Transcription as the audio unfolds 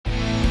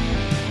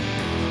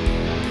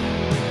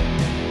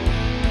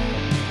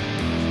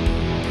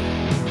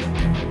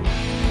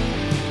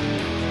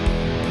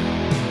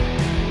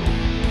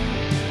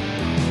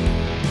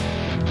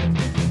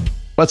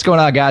What's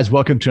going on, guys?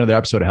 Welcome to another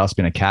episode of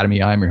Healthspan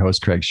Academy. I'm your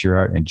host, Craig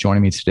Shearhart, and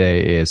joining me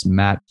today is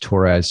Matt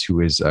Torres, who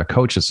is a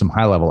coach of some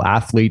high-level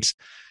athletes.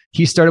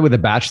 He started with a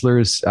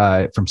bachelor's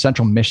from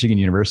Central Michigan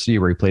University,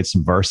 where he played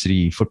some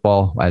varsity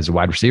football as a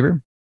wide receiver.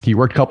 He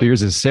worked a couple of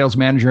years as a sales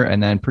manager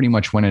and then pretty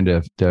much went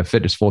into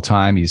fitness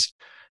full-time. He's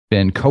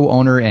been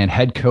co-owner and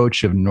head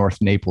coach of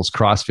North Naples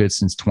CrossFit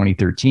since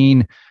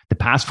 2013. The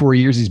past 4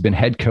 years, he's been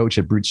head coach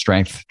at Brute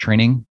Strength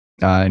Training,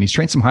 and he's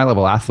trained some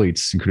high-level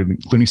athletes,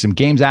 including some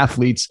games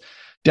athletes,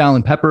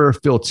 Dallin Pepper,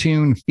 Phil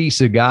Toon,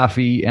 Fisa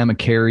Gaffi, Emma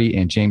Carey,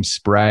 and James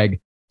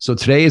Sprague. So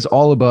today is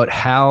all about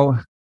how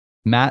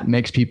Matt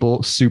makes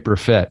people super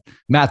fit.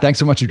 Matt, thanks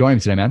so much for joining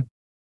me today, man.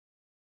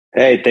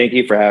 Hey, thank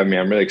you for having me.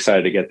 I'm really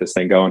excited to get this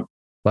thing going.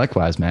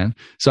 Likewise, man.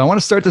 So I want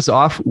to start this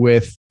off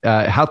with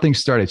how things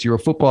started. So you were a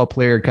football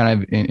player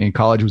kind of in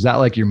college. Was that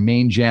like your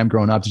main jam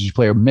growing up? Did you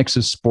play a mix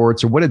of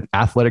sports, or what did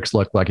athletics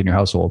look like in your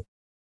household?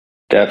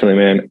 Definitely,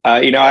 man.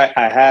 I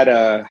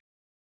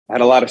had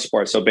a lot of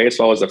sports. So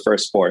baseball was the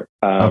first sport.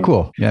 Oh,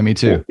 cool. Yeah, me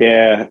too.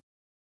 Yeah.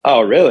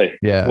 Oh, really?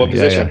 Yeah. What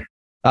position? Yeah.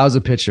 I was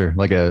a pitcher,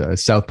 like a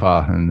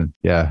southpaw, and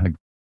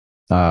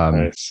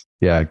Nice.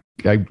 yeah.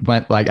 I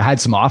went I had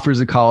some offers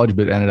at college,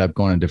 but ended up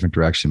going a different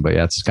direction. But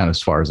yeah, it's kind of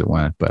as far as it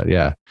went. But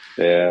yeah.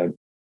 Yeah.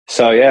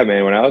 So yeah,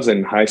 man. When I was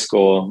in high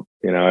school,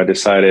 I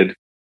decided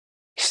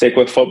stick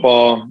with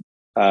football,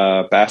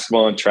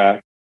 basketball, and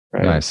track.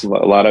 Right? Nice. A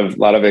lot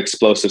of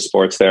explosive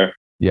sports there.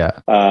 Yeah.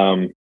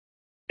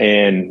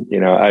 And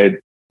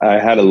I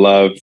had a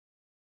love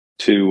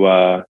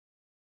to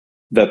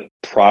the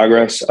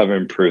progress of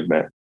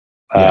improvement.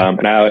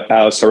 And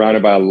I was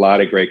surrounded by a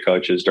lot of great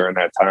coaches during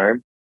that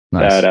time.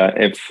 Nice. That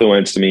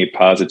influenced me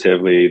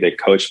positively. They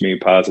coached me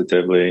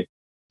positively.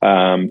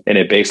 And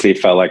it basically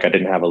felt like I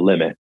didn't have a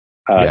limit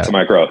to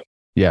my growth.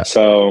 Yeah.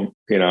 So,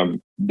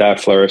 that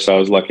flourished. I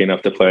was lucky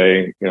enough to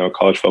play,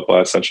 college football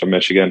at Central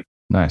Michigan.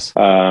 Nice.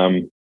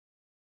 And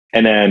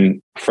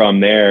then from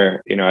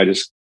there,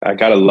 I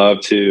got to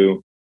love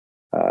to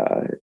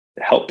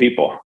help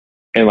people.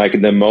 And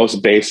like the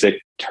most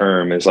basic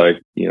term is like,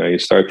 you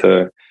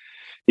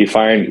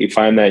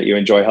find that you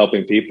enjoy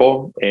helping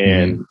people.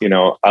 And,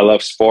 I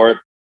love sport.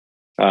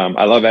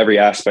 I love every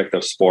aspect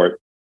of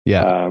sport.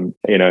 Yeah.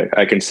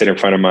 I can sit in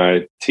front of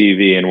my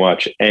TV and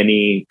watch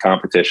any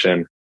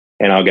competition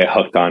and I'll get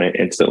hooked on it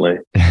instantly.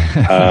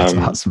 That's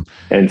awesome.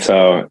 And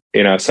so,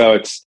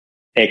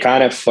 it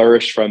kind of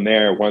flourished from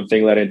there. One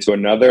thing led into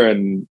another,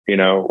 and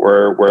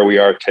where we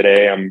are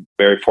today. I'm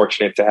very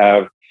fortunate to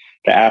have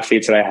the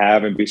athletes that I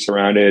have and be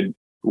surrounded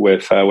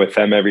with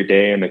them every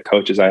day, and the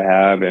coaches I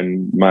have,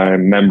 and my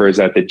members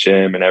at the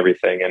gym, and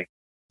everything. And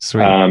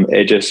sweet.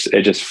 It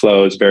just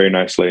flows very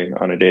nicely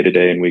on a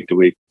day-to-day and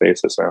week-to-week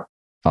basis now.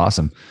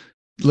 Awesome.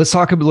 Let's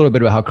talk a little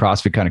bit about how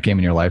CrossFit kind of came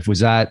in your life.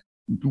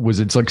 Was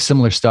it like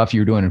similar stuff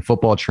you were doing in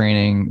football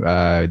training?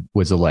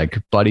 Was it like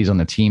buddies on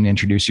the team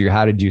introduce you?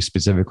 How did you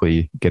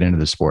specifically get into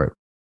the sport?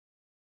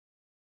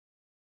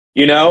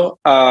 It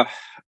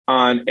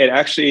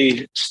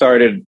actually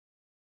started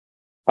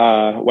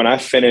when I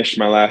finished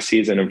my last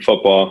season in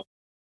football.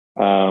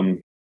 I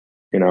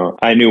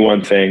knew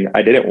one thing: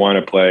 I didn't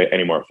want to play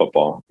any more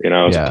football.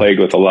 I was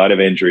plagued with a lot of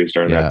injuries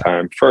during that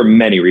time for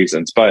many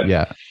reasons. But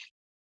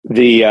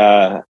the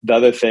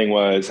other thing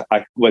was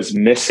I was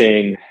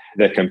missing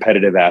the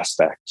competitive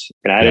aspect,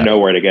 and I didn't know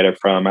where to get it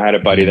from. I had a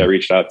buddy that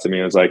reached out to me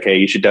and was like, "Hey,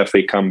 you should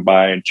definitely come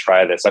by and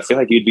try this. I feel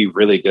like you'd be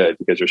really good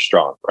because you're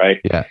strong, right?"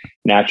 Yeah.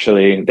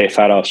 Naturally, they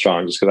thought I was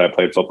strong just because I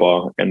played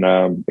football, and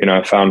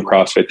I found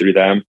CrossFit through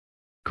them.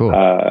 Cool.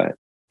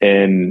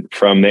 And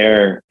from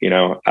there,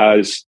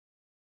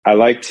 I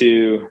like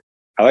to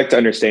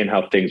understand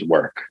how things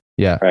work.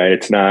 Yeah. Right.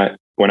 It's not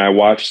when I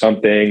watch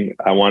something,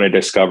 I want to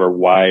discover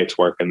why it's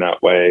working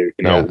that way.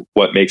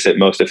 What makes it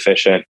most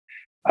efficient.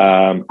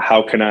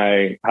 How can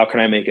I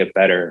make it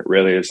better?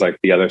 Really is like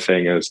the other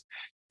thing is,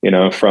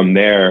 from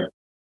there,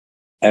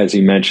 as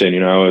you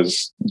mentioned, I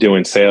was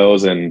doing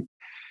sales, and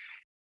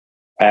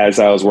as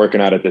I was working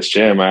out at this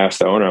gym, I asked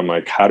the owner, I'm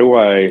like, how do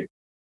I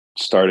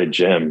start a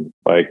gym?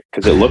 Like,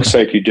 cause it looks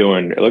like you're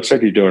doing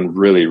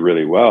really,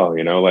 really well.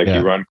 You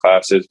run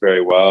classes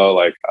very well.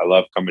 Like I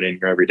love coming in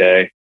here every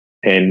day.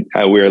 And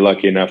we were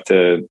lucky enough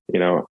to,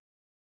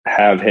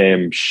 have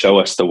him show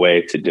us the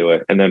way to do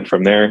it. And then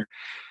from there,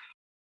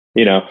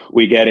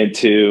 we get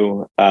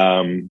into,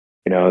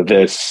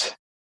 this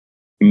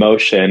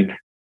motion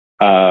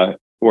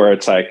where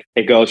it's like,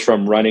 it goes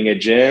from running a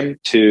gym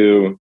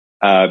to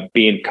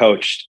being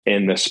coached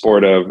in the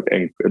sport of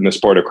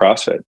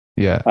CrossFit.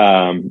 Yeah.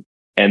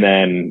 And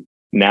then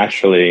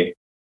naturally,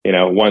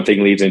 one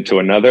thing leads into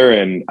another,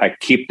 and I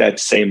keep that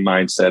same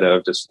mindset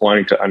of just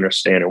wanting to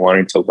understand and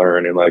wanting to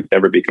learn, and like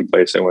never be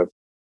complacent with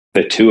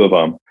the two of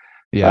them.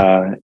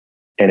 Yeah.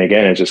 And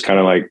again, it just kind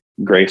of like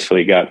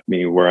gracefully got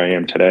me where I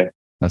am today.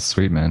 That's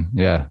sweet, man.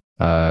 Yeah.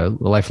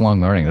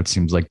 Lifelong learning. That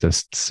seems like the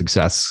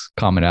success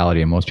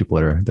commonality in most people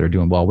that are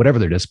doing well, whatever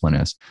their discipline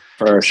is.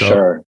 For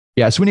sure.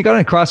 Yeah. So when you got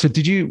into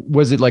CrossFit,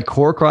 was it like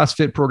core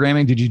CrossFit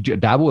programming? Did you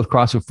dabble with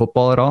CrossFit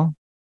football at all?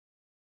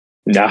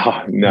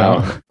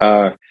 No.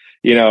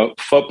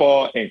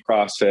 football and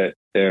CrossFit,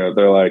 they're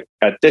like,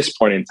 at this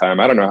point in time,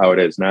 I don't know how it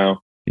is now,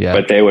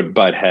 but they would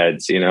butt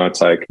heads.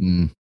 It's like,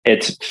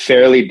 it's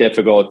fairly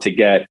difficult to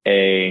get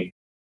a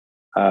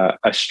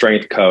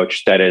strength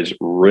coach that is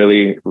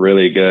really,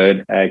 really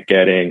good at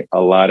getting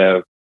a lot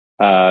of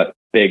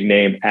big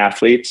name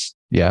athletes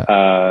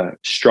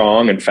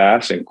strong and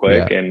fast and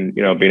quick, and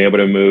being able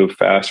to move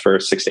fast for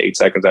 6 to 8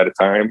 seconds at a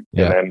time,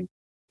 and then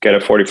get a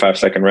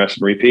 45-second rest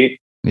and repeat.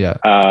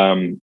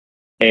 And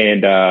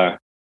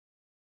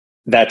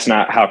that's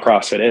not how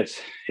CrossFit is,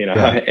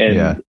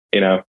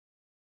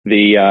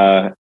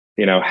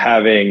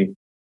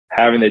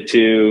 having the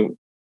two,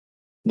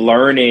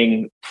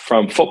 learning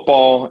from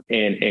football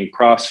and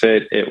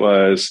CrossFit, it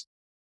was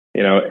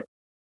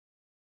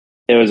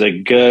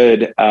a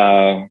good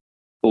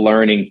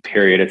learning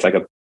period. It's like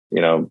a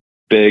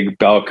big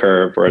bell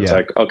curve where it's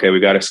like, okay, we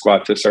got to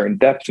squat to a certain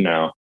depth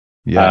now.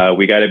 We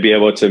got to be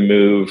able to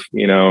move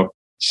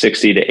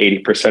 60 to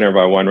 80% of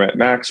our 1 rep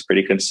max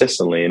pretty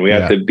consistently, and we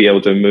have to be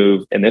able to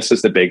move, and this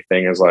is the big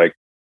thing, is like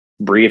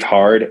breathe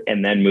hard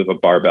and then move a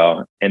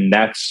barbell, and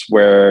that's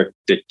where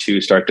the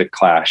two start to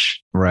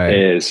clash.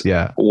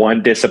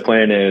 One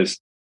discipline is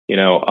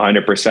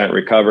 100%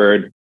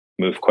 recovered,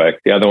 move quick.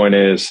 The other one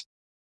is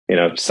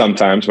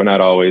sometimes, but not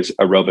always,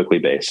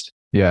 aerobically based.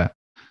 Fair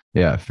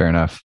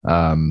enough.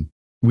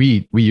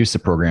 We used to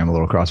program a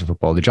little CrossFit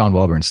football, the John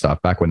Welborn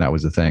stuff, back when that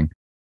was a thing.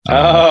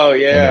 I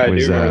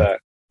do remember that.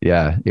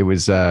 It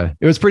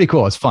was pretty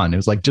cool. It's fun. It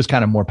was like just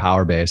kind of more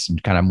power based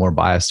and kind of more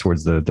biased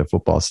towards the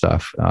football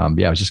stuff. I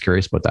was just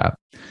curious about that.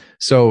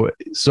 So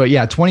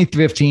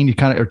 2015,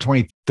 or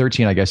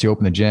 2013, I guess, you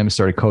opened the gym,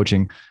 started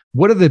coaching.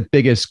 What are the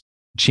biggest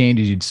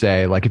changes you'd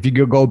say? Like if you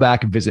could go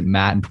back and visit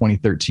Matt in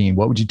 2013,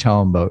 what would you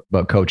tell him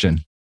about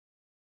coaching?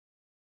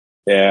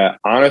 Yeah,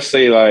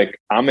 honestly, like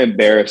I'm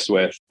embarrassed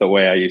with the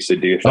way I used to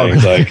do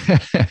things. Like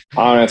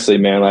honestly,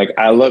 man, like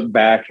I look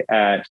back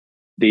at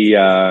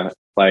the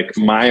like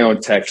my own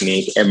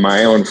technique and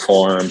my own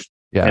form.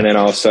 And then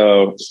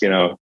also,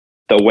 the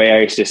way I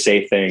used to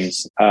say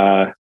things.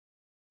 And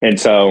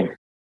so,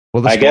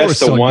 well, the sport was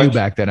so new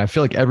back then. I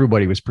feel like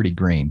everybody was pretty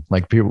green.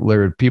 Like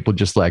people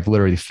just like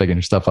literally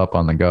figuring stuff up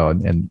on the go.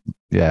 And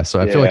so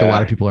I feel like a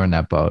lot of people are in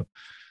that boat.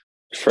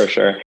 For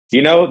sure.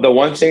 The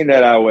one thing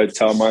that I would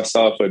tell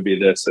myself would be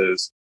this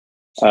is,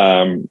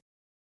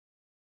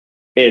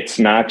 it's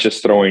not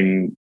just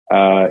throwing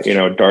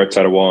darts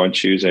at a wall and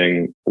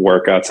choosing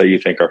workouts that you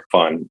think are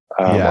fun,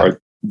 or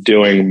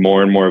doing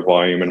more and more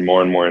volume and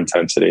more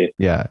intensity.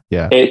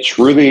 It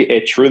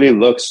truly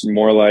looks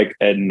more like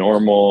a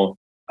normal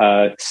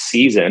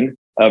season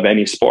of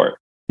any sport.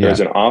 There's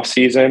an off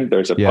season,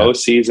 there's a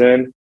post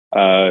season,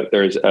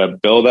 there's a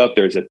build up,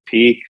 there's a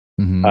peak.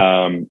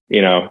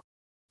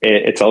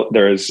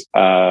 There's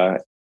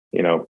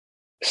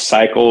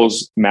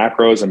cycles,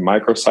 macros and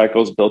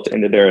microcycles built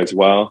into there as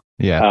well.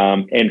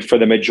 And for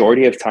the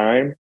majority of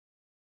time,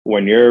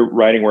 when you're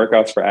writing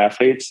workouts for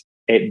athletes,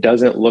 it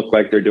doesn't look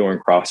like they're doing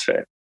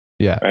CrossFit.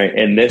 Right.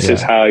 And this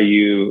is how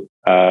you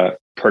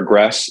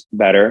progress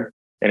better.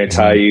 And it's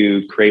how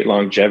you create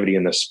longevity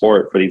in the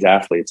sport for these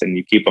athletes, and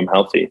you keep them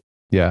healthy.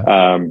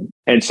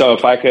 And so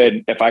if I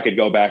could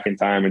go back in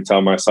time and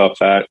tell myself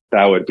that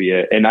would be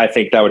it. And I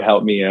think that would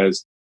help me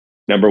as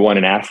number one,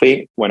 an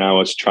athlete when I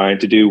was trying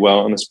to do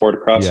well in the sport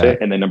of CrossFit.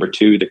 And then number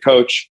two, the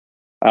coach,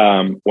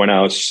 when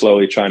I was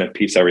slowly trying to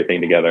piece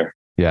everything together.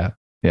 I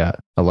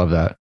love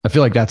that. I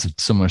feel like that's a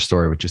similar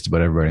story with just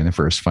about everybody. And they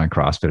first find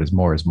CrossFit is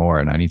more.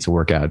 And I need to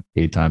work out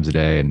 8 times a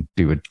day and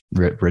do what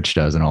Rich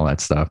does and all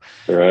that stuff.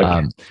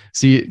 Right.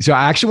 So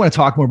I actually want to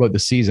talk more about the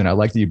season. I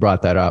like that you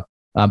brought that up.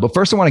 But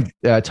first I want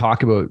to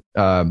talk about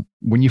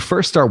when you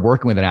first start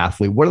working with an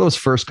athlete, what do those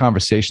first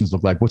conversations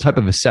look like? What type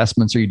of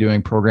assessments are you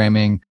doing,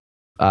 programming?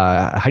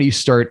 How do you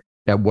start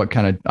at what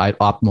kind of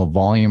optimal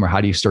volume, or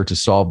how do you start to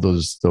solve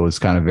those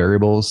kind of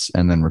variables,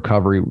 and then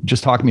recovery?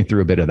 Just talk me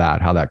through a bit of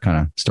that, how that kind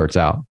of starts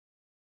out.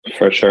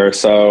 For sure.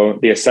 So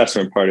the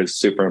assessment part is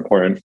super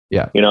important.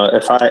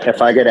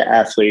 If I get an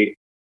athlete,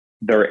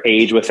 their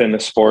age within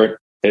the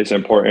sport is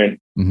important.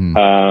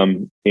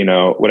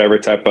 Whatever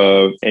type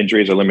of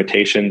injuries or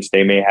limitations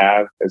they may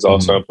have is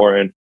also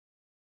important.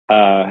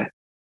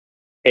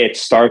 It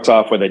starts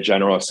off with a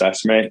general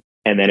assessment,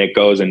 and then it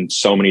goes in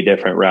so many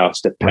different routes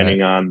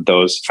depending on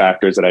those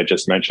factors that I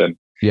just mentioned.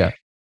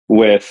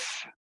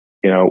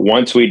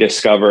 Once we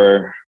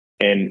discover,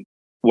 and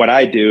what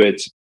I do,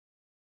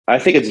 I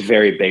think it's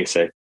very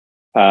basic.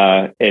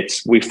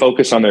 We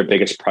focus on their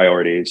biggest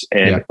priorities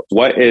and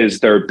what is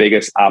their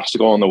biggest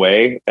obstacle in the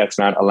way that's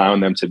not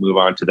allowing them to move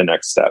on to the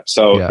next step.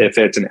 So if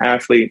it's an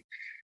athlete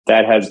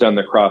that has done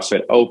the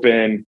CrossFit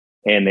Open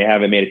and they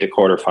haven't made it to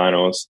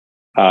quarterfinals,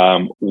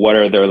 what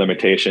are their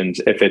limitations?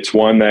 If it's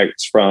one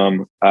that's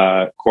from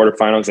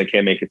quarterfinals and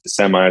can't make it to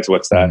semis,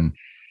 what's that?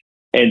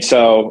 And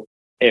so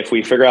if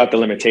we figure out the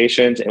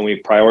limitations and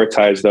we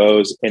prioritize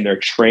those in their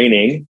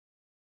training,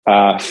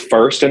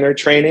 first in their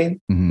training,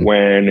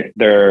 when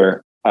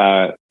they're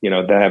they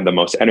have the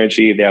most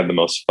energy, they have the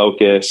most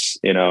focus.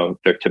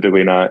 They're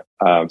typically not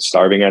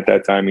starving at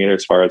that time either,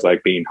 as far as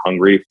like being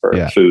hungry for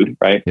food,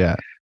 right? Yeah.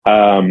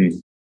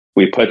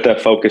 We put the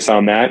focus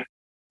on that,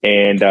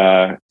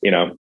 and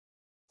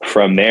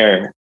from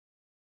there,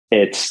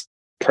 it's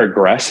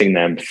progressing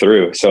them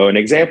through. So an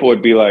example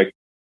would be like,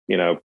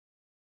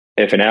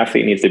 if an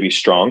athlete needs to be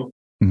strong,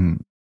 mm-hmm.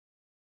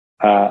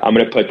 I'm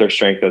going to put their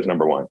strength as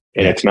number one,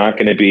 and they're not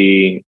going to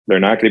be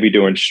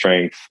doing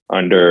strength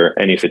under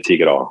any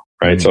fatigue at all.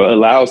 Right. Mm-hmm. So it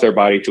allows their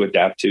body to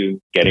adapt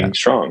to getting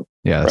strong.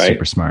 Yeah. That's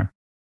super smart.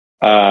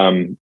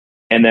 And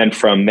then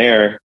from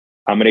there,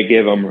 I'm going to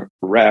give them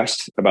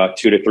rest about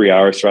 2 to 3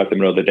 hours throughout the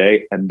middle of the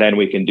day. And then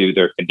we can do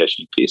their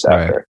conditioning piece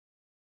after. Right.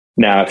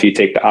 Now, if you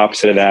take the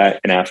opposite of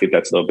that, an athlete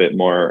that's a little bit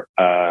more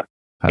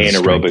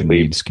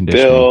anaerobically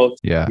built,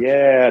 then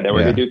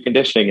we're going to do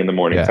conditioning in the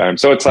morning time.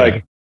 So it's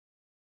like,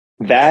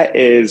 that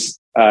is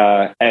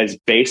as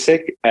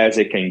basic as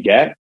it can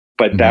get,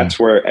 but mm-hmm. that's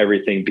where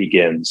everything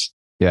begins.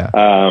 Yeah.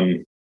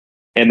 And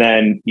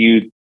then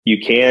you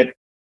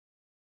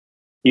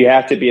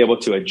have to be able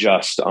to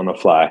adjust on the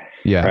fly.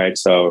 Yeah. Right.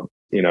 So,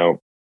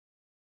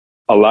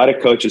 a lot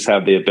of coaches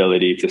have the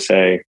ability to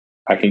say,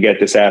 I can get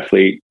this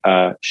athlete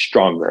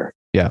stronger.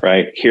 Yeah.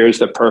 Right. Here's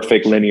the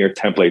perfect linear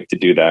template to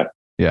do that.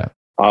 Yeah.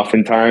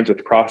 Oftentimes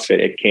with CrossFit,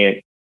 it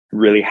can't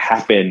really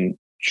happen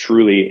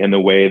truly in the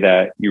way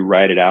that you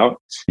write it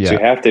out. Yeah. So you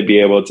have to be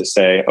able to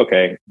say,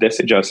 okay, this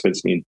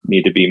adjustments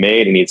need to be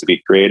made. It needs to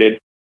be created.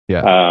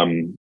 Yeah.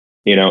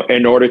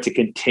 In order to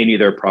continue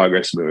their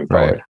progress moving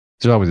forward.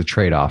 There's always a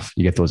trade-off.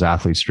 You get those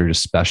athletes that are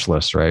just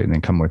specialists, right? And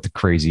then come with the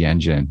crazy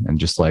engine and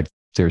just like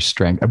their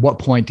strength. At what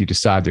point do you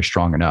decide they're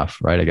strong enough,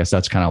 right? I guess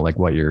that's kind of like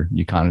what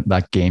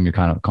that game you're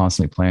kind of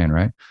constantly playing,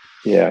 right?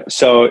 Yeah.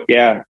 So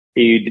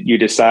you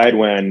decide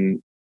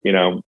when,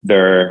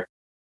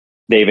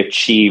 they've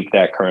achieved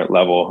that current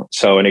level.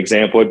 So an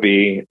example would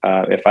be,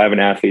 if I have an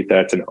athlete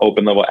that's an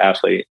open level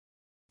athlete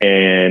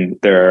and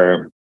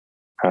they're,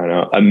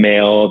 a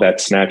male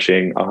that's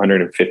snatching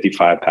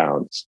 155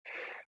 pounds.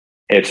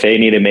 If they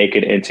need to make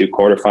it into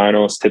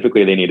quarterfinals,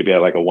 typically they need to be at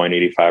like a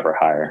 185 or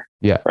higher.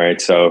 Yeah. Right.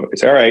 So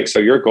it's all right. So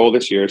your goal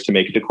this year is to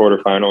make it to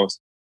quarterfinals.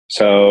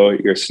 So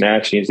your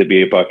snatch needs to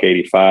be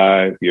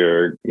 $185.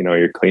 Your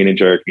clean and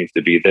jerk needs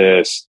to be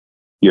this.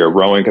 Your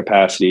rowing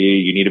capacity,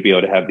 you need to be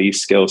able to have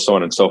these skills, so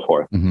on and so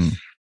forth.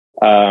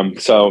 Mm-hmm.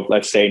 So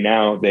let's say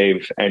now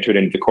they've entered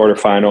into the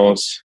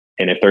quarterfinals,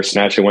 and if they're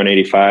snatching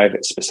 185,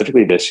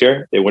 specifically this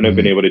year, they wouldn't have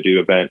been able to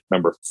do event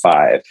number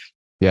 5,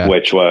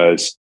 which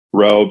was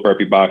row,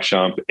 burpee, box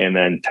jump, and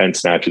then 10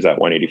 snatches at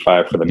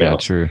 185 for the male. Yeah,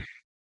 true.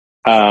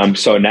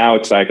 So now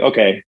it's like,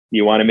 okay,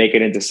 you want to make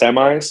it into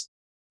semis?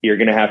 You're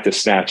going to have to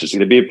snatch. It's going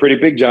to be a pretty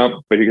big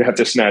jump, but you're going to have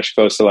to snatch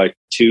close to like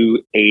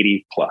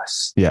 280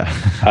 plus. Yeah.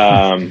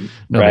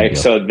 Right.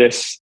 So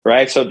this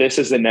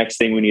is the next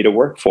thing we need to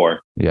work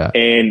for. Yeah.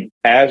 And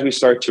as we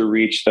start to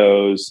reach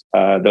those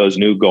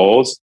new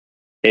goals,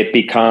 it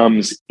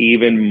becomes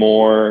even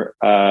more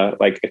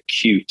like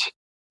acute.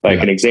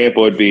 Like an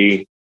example would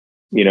be,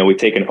 we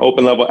take an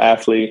open level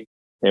athlete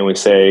and we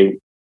say,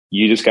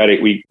 we got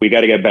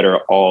to get better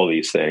at all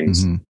these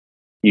things. Mm-hmm.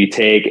 You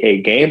take a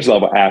games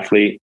level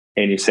athlete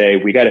and you say,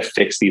 we got to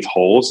fix these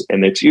holes.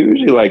 And it's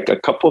usually like a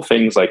couple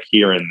things like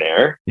here and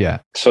there. Yeah.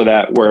 So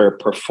that we're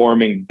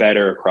performing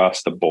better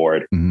across the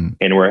board. Mm-hmm.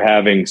 And we're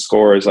having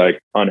scores like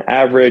on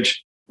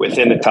average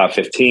within the top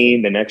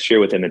 15, the next year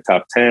within the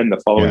top 10,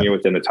 the following year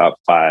within the top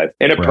 5.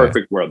 In a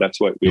perfect world, that's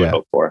what we would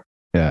hope for.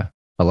 Yeah.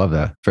 I love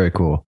that. Very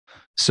cool.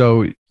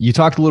 So you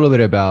talked a little bit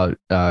about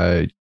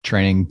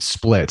training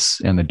splits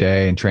in the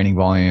day and training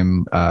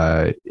volume.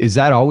 Is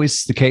that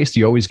always the case? Do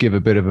you always give a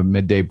bit of a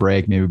midday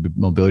break, maybe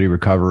mobility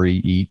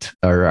recovery, eat,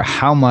 or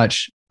how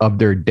much of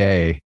their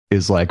day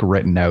is like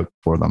written out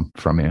for them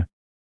from you?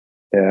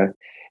 Yeah,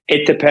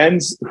 it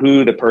depends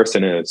who the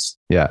person is.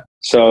 Yeah.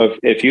 So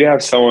if you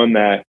have someone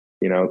that,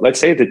 let's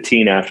say it's a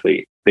teen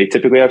athlete, they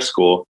typically have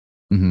school.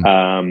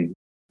 Mm-hmm.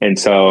 And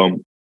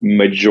so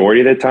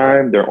majority of the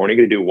time, they're only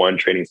going to do one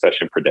training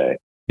session per day.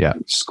 Yeah.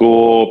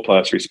 School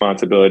plus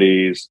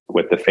responsibilities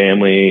with the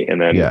family and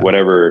then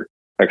whatever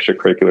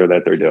extracurricular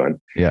that they're doing.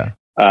 Yeah.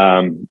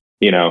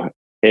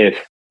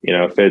 If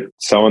it's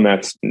someone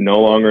that's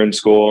no longer in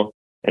school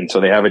and so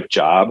they have a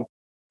job,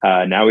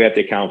 now we have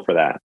to account for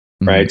that.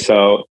 Mm-hmm. Right.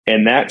 So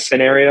in that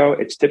scenario,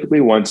 it's typically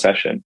one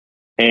session.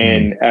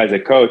 And as a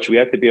coach, we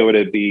have to be able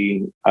to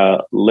be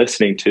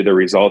listening to the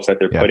results that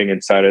they're putting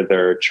inside of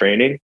their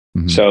training.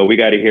 Mm-hmm. So we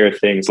got to hear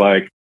things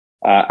like,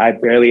 I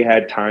barely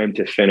had time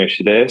to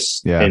finish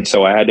this. Yeah. And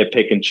so I had to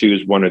pick and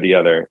choose one or the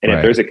other. And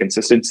if there's a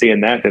consistency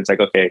in that, then it's like,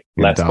 okay,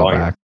 less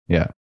volume. Back.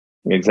 Yeah,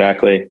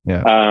 exactly.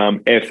 Yeah.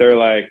 If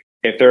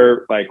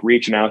they're like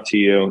reaching out to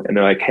you and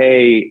they're like,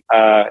 hey,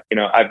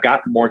 I've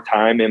got more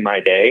time in my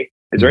day.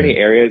 Is there any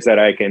areas that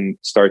I can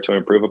start to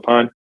improve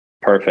upon?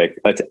 Perfect.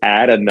 Let's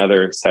add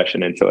another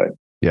session into it.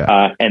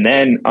 Yeah. And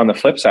then on the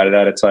flip side of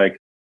that, it's like,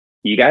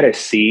 you got to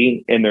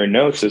see in their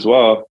notes as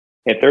well.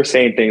 If they're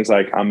saying things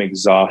like, I'm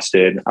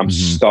exhausted, I'm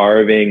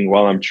starving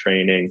while I'm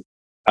training,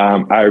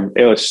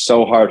 It was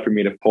so hard for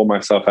me to pull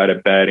myself out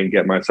of bed and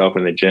get myself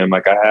in the gym.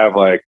 Like I have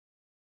like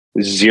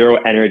zero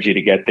energy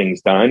to get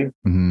things done.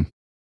 Mm-hmm.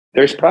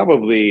 There's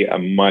probably a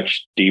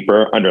much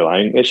deeper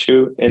underlying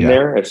issue in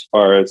there as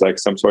far as like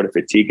some sort of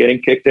fatigue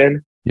getting kicked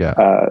in.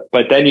 Yeah.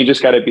 But then you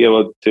just got to be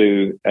able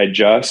to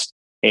adjust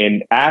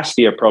and ask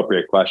the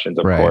appropriate questions,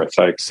 of course.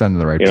 Like send them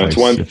the right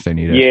place if they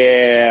need it.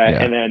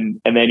 Yeah. And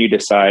then you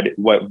decide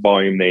what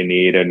volume they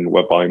need and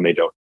what volume they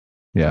don't.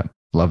 Yeah.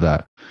 Love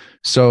that.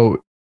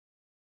 So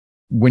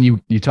when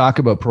you talk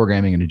about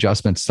programming and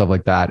adjustments, stuff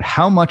like that,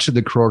 how much of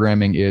the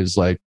programming is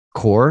like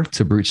core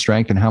to brute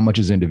strength and how much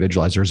is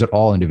individualized, or is it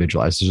all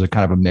individualized? There's a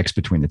kind of a mix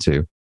between the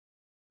two.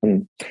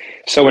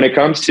 So when it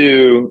comes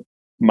to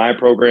my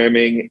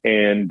programming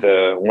and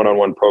the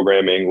one-on-one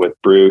programming with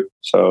brute,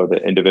 so the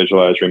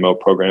individualized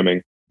remote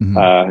programming,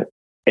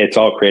 it's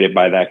all created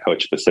by that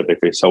coach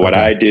specifically. So what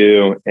I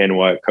do and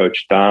what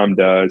Coach Dom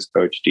does,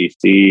 Coach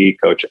DC,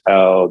 Coach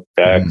L,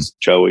 Dex,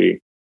 Joey,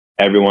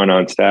 everyone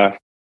on staff,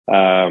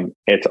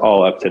 it's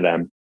all up to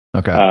them.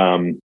 Okay.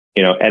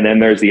 And then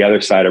there's the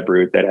other side of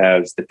brute that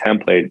has the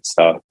template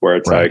stuff where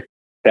it's like,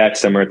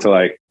 that's similar to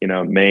like,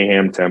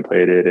 Mayhem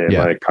templated and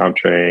like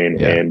CompTrain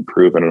and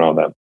Proven and all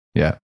that.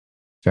 Yeah.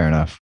 Fair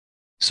enough.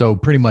 So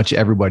pretty much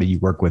everybody you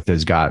work with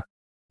has got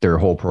their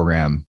whole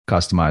program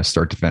customized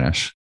start to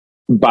finish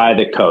by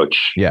the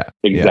coach. Yeah,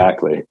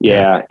 exactly.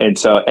 Yeah. And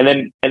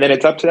then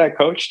it's up to that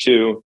coach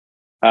to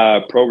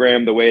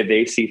program the way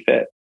they see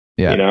fit.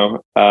 Yeah.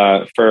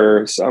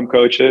 For some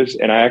coaches,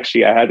 and I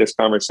had this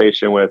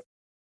conversation with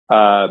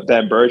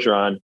Ben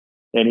Bergeron,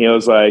 and he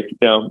was like,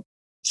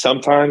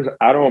 sometimes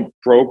I don't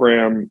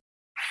program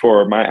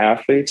for my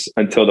athletes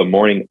until the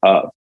morning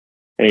of.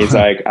 And he's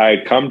like,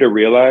 I come to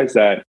realize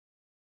that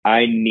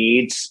I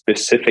need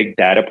specific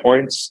data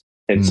points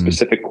and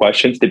specific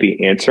questions to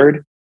be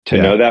answered to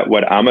know that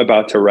what I'm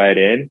about to write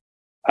in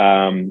is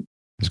going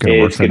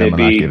to work for them on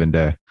that given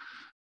day.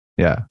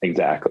 Yeah,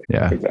 exactly.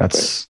 Yeah,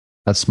 exactly.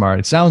 That's smart.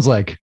 It sounds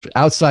like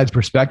outside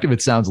perspective,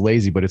 it sounds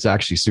lazy, but it's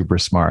actually super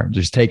smart.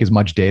 Just take as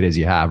much data as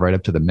you have right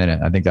up to the minute.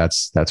 I think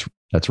that's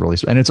really,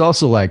 and it's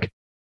also like,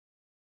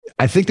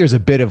 I think there's a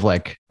bit of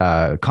like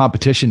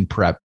competition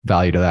prep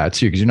value to that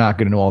too, because you're not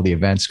going to know all the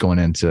events going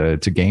into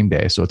game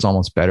day. So it's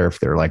almost better if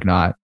they're like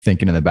not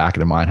thinking in the back of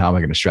their mind, how am I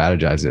going to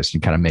strategize this? You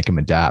kind of make them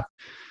adapt.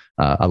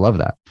 I love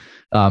that.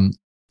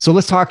 So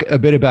let's talk a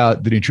bit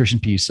about the nutrition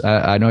piece.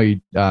 I know you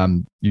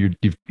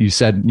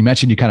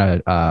mentioned you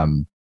kind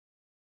of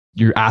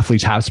your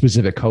athletes have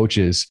specific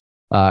coaches,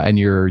 and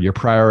your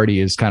priority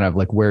is kind of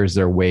like where's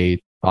their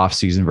weight off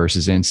season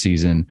versus in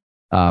season.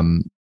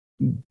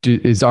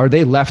 Are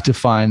they left to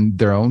find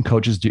their own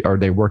coaches? Are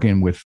they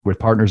working with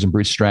partners in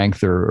brute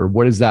strength, or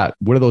what is that?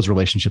 What do those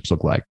relationships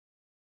look like?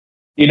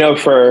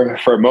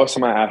 For most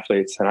of my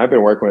athletes, and I've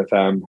been working with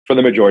them for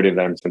the majority of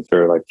them since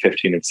they're like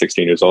 15 and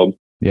 16 years old.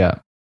 Yeah.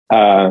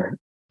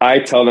 I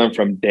tell them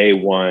from day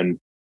one,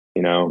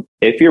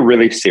 if you're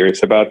really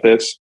serious about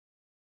this,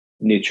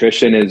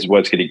 nutrition is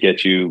what's going to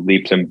get you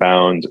leaps and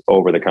bounds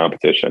over the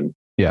competition.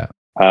 Yeah.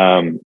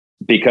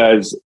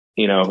 Because,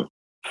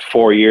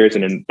 4 years,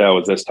 and that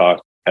was this talk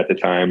at the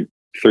time,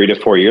 3 to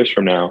 4 years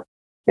from now,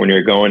 when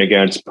you're going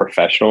against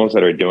professionals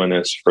that are doing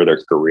this for their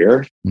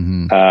career,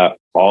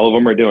 all of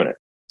them are doing it.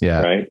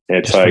 Yeah. Right.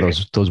 It's just like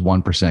those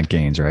 1%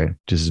 gains, right?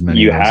 Just as many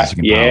you as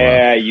you can.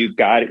 Yeah. You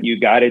got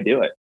to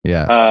do it.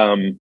 Yeah.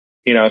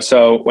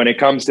 So when it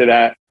comes to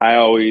that, I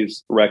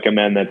always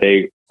recommend that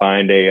they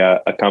find a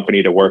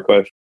company to work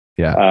with.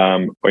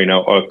 Yeah.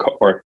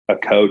 Or a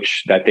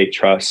coach that they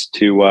trust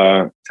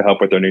to help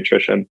with their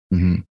nutrition.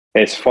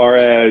 As far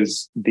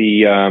as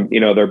the,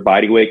 their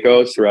body weight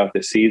goes throughout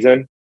the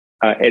season,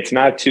 it's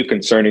not too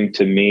concerning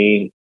to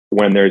me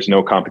when there's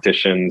no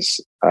competitions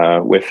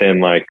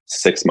within like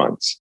 6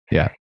 months.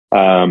 Yeah.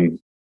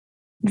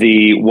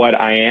 What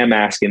I am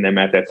asking them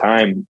at that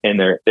time,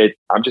 and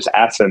I'm just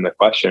asking the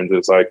questions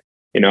is like,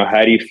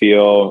 how do you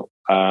feel?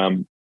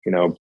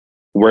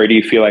 Where do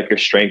you feel like your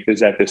strength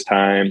is at this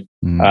time?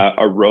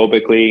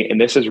 Aerobically, and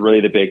this is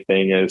really the big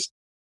thing is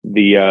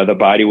the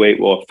body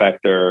weight will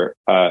affect their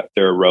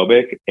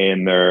aerobic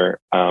and their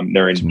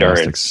endurance.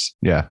 Gymnastics.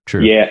 Yeah,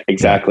 true. Yeah,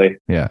 exactly.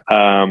 Yeah.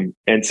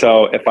 And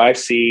so if I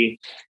see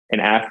an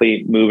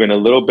athlete moving a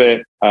little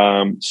bit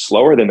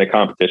slower than the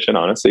competition,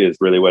 honestly, is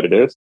really what it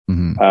is.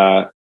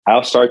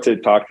 I'll start to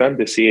talk to them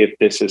to see if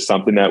this is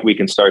something that we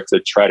can start to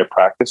try to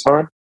practice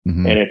on.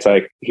 And it's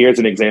like, here's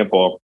an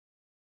example.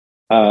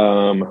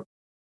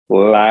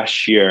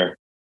 Last year,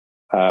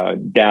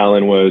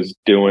 Dallin was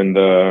doing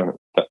the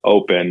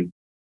open.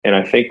 And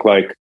I think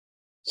like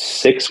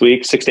 6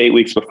 to 8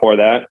 weeks before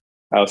that,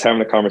 I was having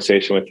a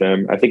conversation with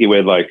him. I think he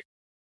weighed like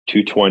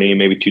 220,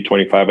 maybe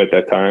 225 at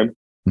that time.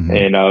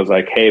 And I was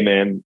like, hey,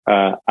 man,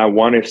 I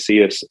want to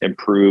see us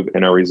improve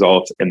in our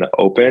results in the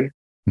open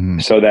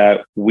so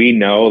that we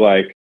know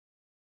like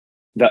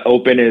the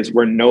open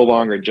we're no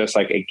longer just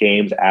like a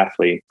games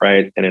athlete,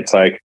 right? And it's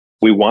like,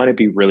 we want to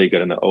be really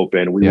good in the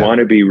open. We want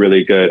to be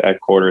really good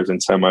at quarters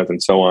and semis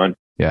and so on.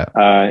 Yeah.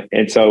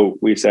 And so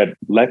we said,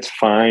 let's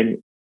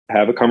find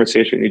have a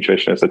conversation with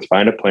nutritionists. Let's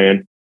find a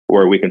plan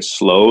where we can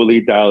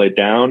slowly dial it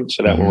down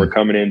so that when we're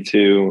coming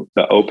into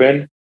the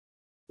open,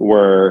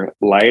 we're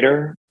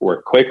lighter,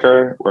 we're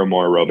quicker, we're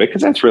more aerobic,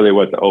 because that's really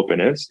what the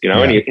open is,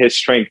 and his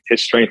strength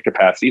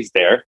capacity is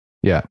there.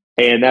 Yeah.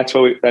 And that's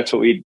what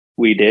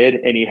we did.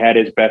 And he had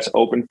his best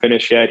open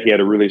finish yet. He had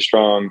a really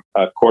strong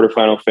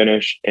quarterfinal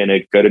finish and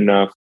a good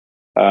enough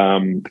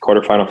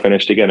quarterfinal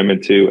finish to get him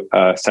into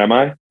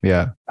semi.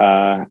 Yeah.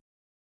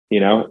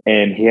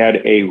 And he had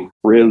a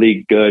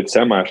really good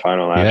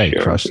semifinal last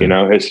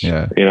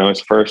year.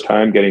 His first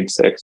time getting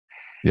sixth.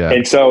 Yeah.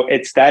 And so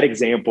it's that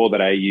example that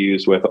I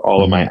use with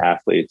all of my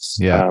athletes,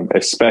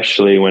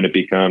 especially when it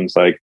becomes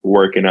like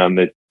working on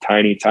the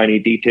tiny, tiny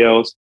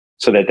details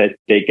so that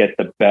they get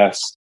the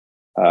best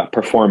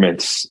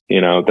performance,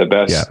 the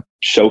best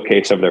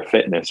showcase of their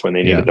fitness when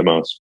they need it the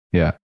most.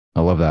 Yeah.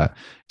 I love that.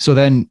 So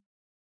then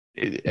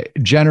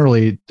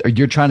generally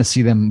you're trying to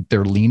see them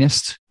their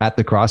leanest at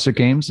the CrossFit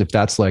Games. If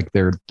that's like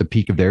the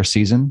peak of their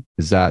season,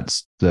 is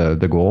that the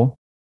goal?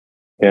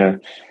 Yeah.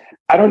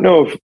 I don't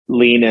know if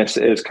leanness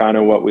is kind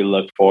of what we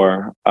look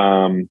for,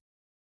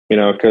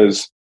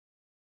 because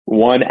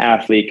one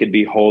athlete could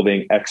be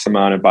holding X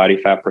amount of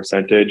body fat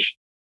percentage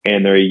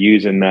and they're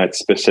using that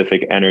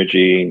specific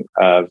energy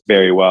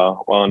very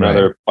well. While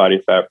another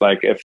body fat, like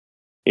if,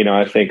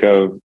 I think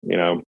of,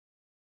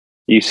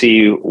 you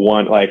see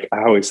one, like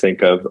I always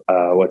think of,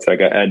 what's that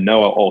guy?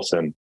 Noah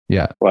Olson.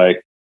 Yeah.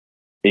 Like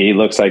he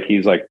looks like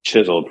he's like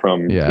chiseled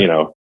from,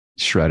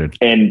 shredded.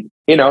 And,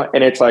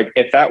 and it's like,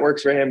 if that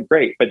works for him,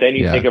 great. But then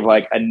you think of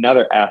like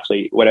another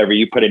athlete, whatever,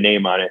 you put a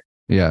name on it.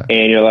 Yeah.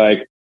 And you're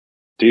like,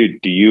 dude,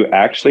 do you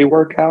actually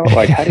work out?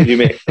 Like, how did you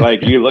make,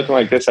 like, you looking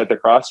like this at the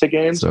CrossFit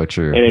Games? So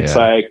true. And it's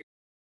like,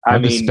 I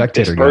mean, the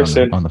spectator this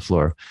person on the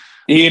floor.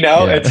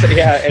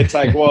 It's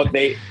like, well,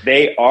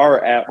 they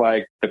are at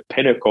like the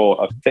pinnacle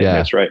of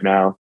fitness right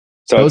now.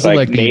 So those it's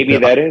like maybe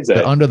that is it.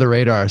 The under the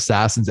radar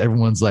assassins,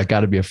 everyone's like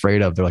got to be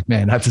afraid of. They're like,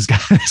 man, this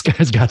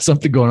guy's got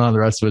something going on. The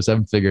rest of us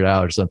haven't figured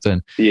out or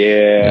something.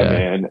 Yeah.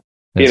 Man.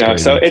 That's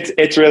crazy. So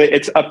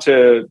it's up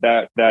to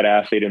that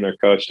athlete and their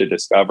coach to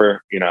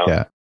discover,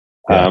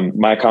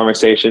 my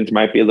conversations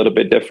might be a little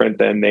bit different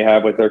than they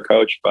have with their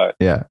coach, but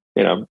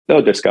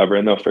they'll discover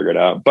and theyll figure it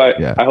out.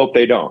 But I hope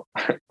they don't.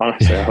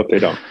 Honestly, I hope they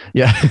don't.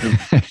 Yeah.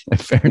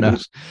 Fair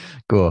enough.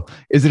 Cool.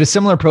 Is it a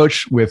similar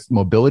approach with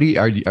mobility?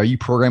 Are you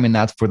programming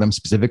that for them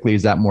specifically?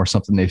 Is that more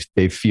something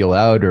they feel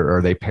out, or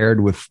are they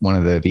paired with one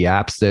of the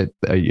apps that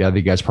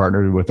you guys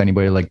partnered with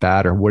anybody like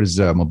that? Or what does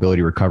the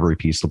mobility recovery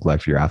piece look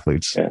like for your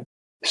athletes? Yeah.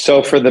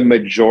 So for the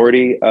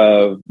majority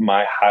of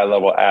my high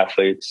level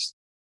athletes,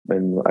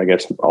 and I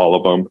guess all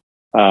of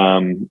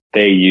them,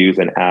 they use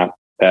an app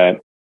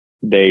that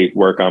they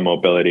work on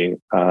mobility.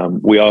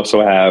 We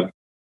also have,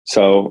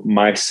 so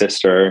my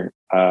sister,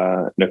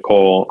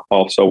 Nicole,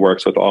 also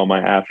works with all my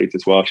athletes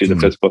as well. She's a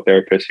physical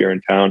therapist here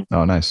in town.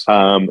 Oh, nice.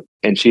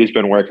 And she's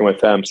been working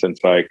with them since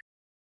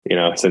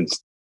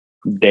since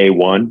day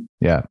one.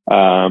 Yeah.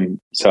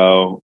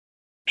 So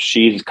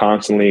she's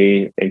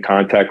constantly in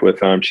contact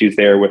with them. She's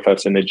there with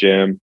us in the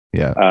gym.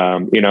 Yeah.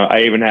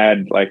 I even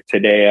had like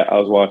today I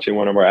was watching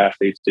one of our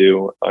athletes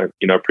do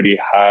pretty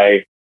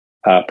high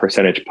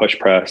percentage push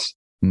press.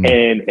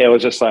 And it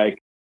was just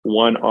like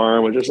one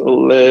arm was just a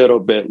little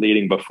bit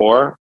leading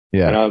before.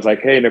 Yeah. And I was like,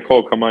 hey,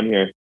 Nicole, come on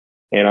here.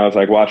 And I was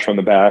like, watch from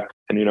the back.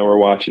 And, we're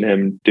watching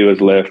him do his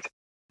lift.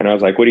 And I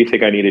was like, what do you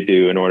think I need to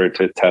do in order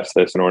to test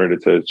this, in order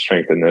to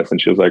strengthen this?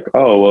 And she was like,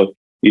 oh, well,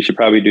 you should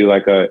probably do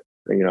like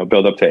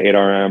build up to 8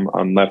 RM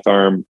on left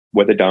arm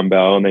with a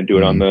dumbbell and then do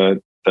it on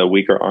the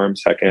weaker arm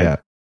second. Yeah.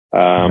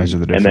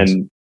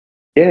 And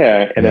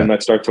then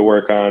let's start to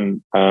work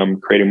on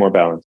creating more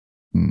balance.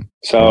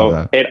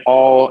 So it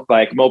all,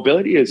 like,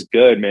 mobility is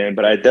good, man,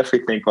 but I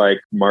definitely think like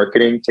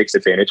marketing takes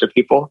advantage of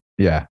people.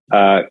 Yeah.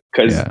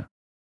 Because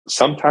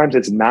sometimes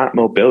it's not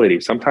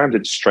mobility. Sometimes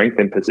it's strength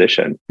and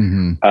position.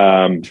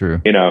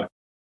 True.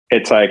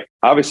 It's like,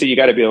 obviously you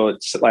got to be able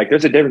to, like,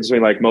 there's a difference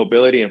between like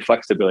mobility and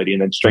flexibility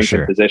and then strength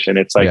and position.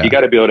 It's like, you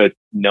got to be able to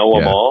know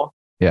them all.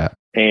 Yeah.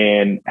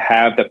 And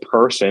have the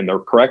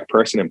correct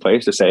person in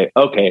place to say,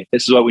 okay,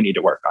 this is what we need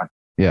to work on.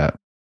 Yeah.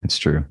 It's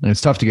true. And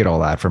it's tough to get all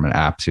that from an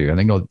app too.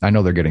 I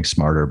know they're getting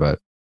smarter, but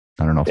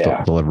I don't know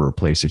if they'll ever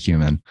replace a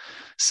human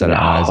set of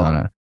eyes on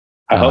it.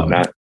 I hope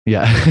not.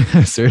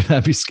 Yeah. So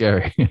that'd be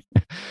scary.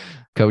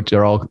 Coach,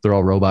 they're all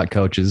robot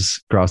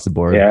coaches across the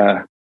board.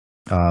 Yeah.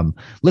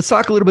 Let's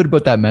talk a little bit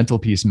about that mental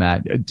piece,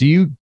 Matt.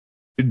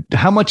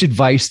 How much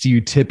advice do you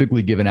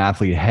typically give an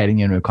athlete heading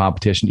into a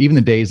competition, even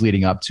the days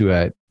leading up to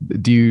it?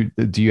 Do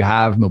you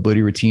have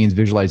mobility routines,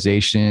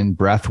 visualization,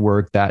 breath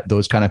work,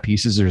 those kind of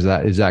pieces, or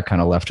is that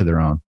kind of left to their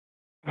own?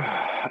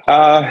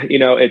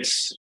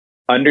 It's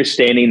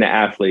understanding the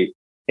athlete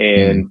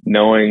and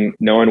knowing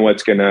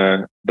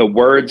the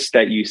words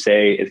that you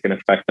say is going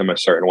to affect them a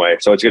certain way.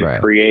 So it's going to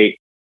create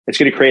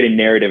a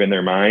narrative in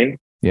their mind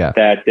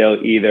that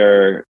they'll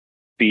either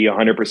be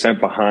 100%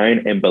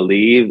 behind and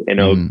believe, and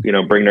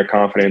it'll, bring their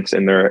confidence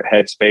in their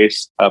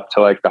headspace up to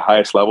like the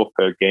highest level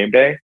for game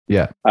day.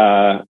 Yeah.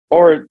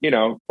 Or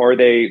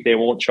they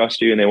won't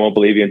trust you and they won't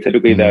believe you. And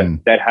typically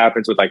that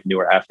happens with like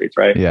newer athletes,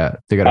 right? Yeah.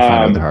 They got to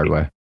find out the hard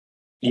way.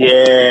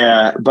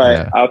 Yeah.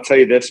 But I'll tell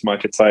you this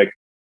much. It's like,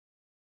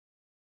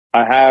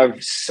 I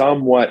have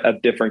somewhat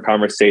of different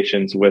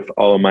conversations with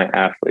all of my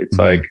athletes.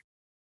 Like,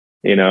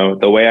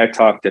 the way I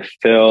talk to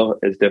Phil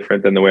is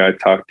different than the way I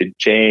talk to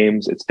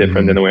James. It's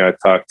different than the way I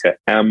talk to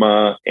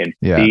Emma and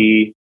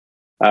Fee.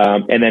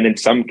 And then in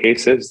some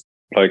cases,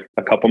 like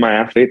a couple of my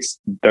athletes,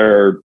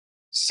 they're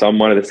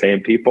somewhat of the same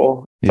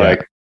people.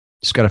 Like,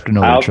 just got to have to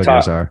know what the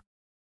triggers are.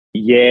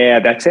 Yeah,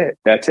 that's it.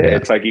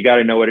 It's like, you got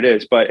to know what it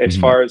is. But as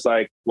far as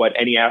like what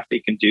any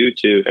athlete can do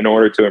in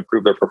order to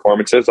improve their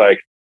performances,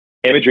 like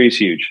imagery is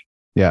huge.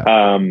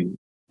 Yeah.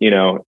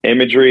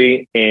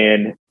 Imagery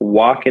and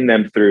walking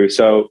them through.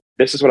 So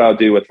this is what I'll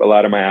do with a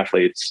lot of my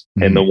athletes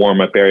in the warm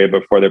up area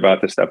before they're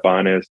about to step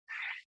on is,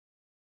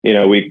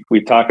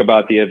 we talk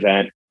about the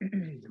event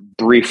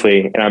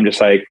briefly, and I'm just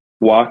like,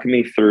 walk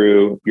me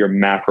through your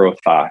macro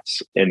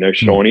thoughts. And there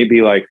should only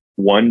be like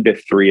 1 to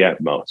 3 at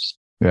most.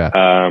 Yeah.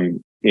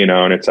 And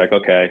it's like,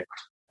 okay,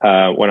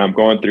 when I'm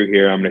going through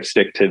here, I'm going to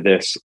stick to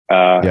this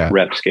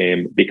rep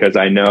scheme because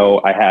I know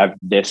I have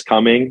this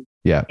coming.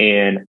 Yeah.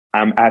 And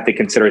I have to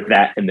consider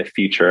that in the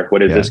future.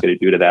 What is this going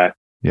to do to that?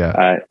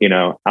 Yeah.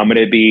 I'm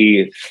going to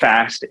be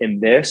fast in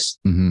this,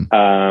 so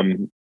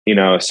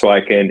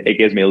it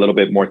gives me a little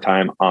bit more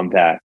time on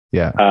that.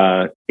 Yeah.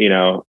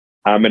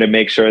 I'm going to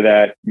make sure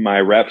that my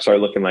reps are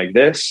looking like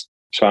this.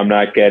 So I'm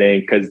not getting,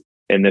 because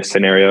in this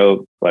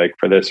scenario, like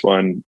for this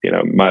one,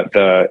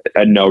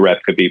 a no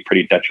rep could be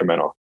pretty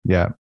detrimental.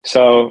 Yeah.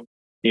 So,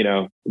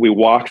 we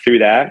walk through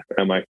that.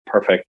 I'm like,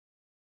 perfect.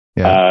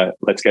 Yeah.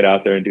 Let's get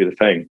out there and do the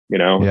thing,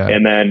 Yeah.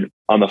 And then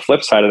on the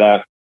flip side of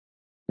that,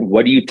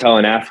 what do you tell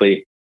an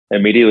athlete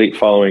immediately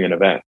following an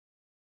event,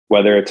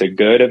 whether it's a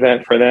good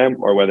event for them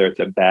or whether it's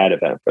a bad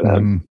event for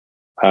them?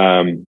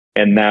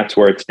 And that's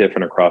where it's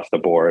different across the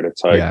board.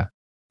 It's like,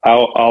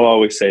 I'll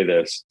always say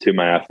this to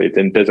my athletes,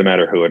 and it doesn't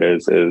matter who it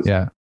is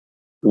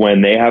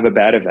when they have a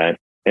bad event,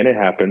 and it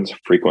happens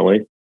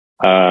frequently,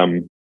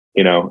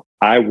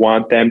 I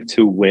want them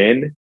to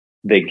win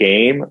the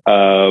game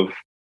of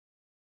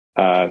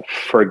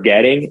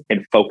forgetting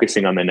and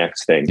focusing on the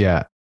next thing.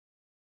 Yeah.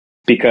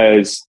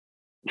 Because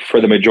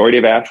for the majority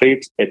of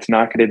athletes, it's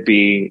not going to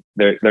be,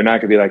 they're not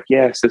going to be like,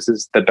 yes, this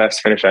is the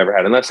best finish I ever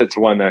had, unless it's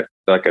one that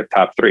like a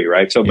top 3,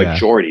 right? So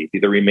majority,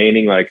 the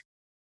remaining like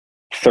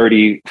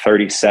 30,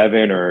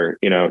 37 or,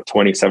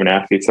 27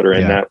 athletes that are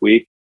in that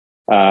week.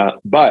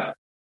 But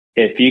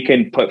if you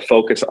can put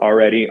focus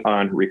already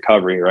on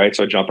recovery, right?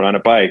 So jumping on a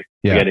bike,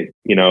 you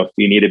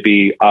need to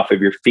be off of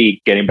your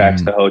feet, getting back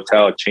to the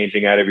hotel,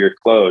 changing out of your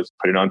clothes,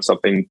 putting on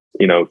something,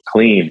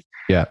 clean.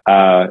 Yeah.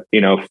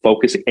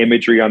 Focus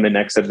imagery on the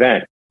next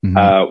event.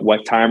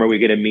 What time are we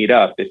going to meet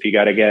up? If you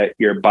got to get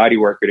your body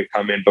worker to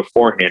come in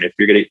beforehand, if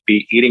you're going to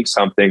be eating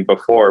something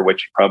before,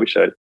 which you probably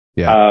should,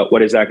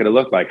 what is that going to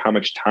look like? How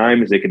much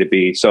time is it going to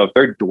be? So if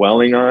they're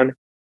dwelling on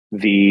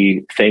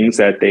the things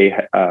that they,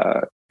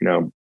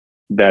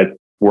 that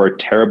were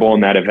terrible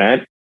in that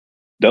event,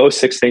 those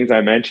 6 things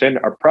I mentioned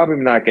are probably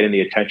not getting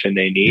the attention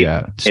they need.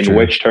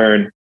 Which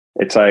turn,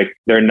 it's like,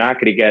 they're not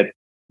going to get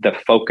the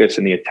focus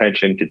and the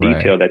attention to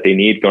detail that they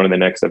need going to the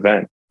next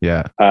event.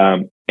 Yeah.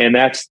 And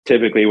that's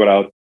typically what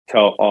I'll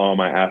tell all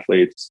my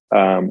athletes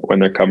when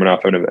they're coming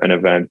off an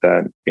event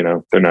that,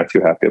 they're not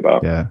too happy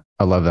about. Yeah.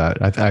 I love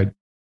that. I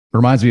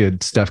reminds me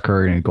of Steph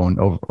Curry and going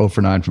 0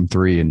 for 9 from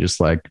 3 and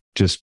just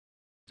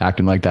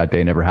acting like that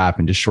day never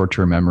happened, just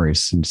short-term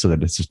memories, and so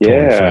that it's just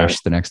totally fresh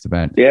the next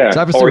event. Yeah.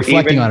 So obviously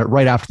reflecting on it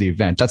right after the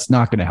event, that's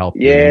not going to help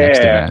you in the next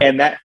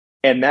event.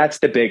 And that's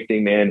the big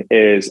thing, man,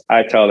 is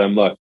I tell them,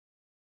 look,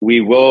 we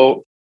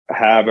will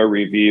have a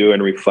review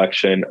and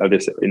reflection of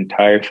this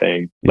entire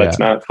thing. Let's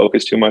not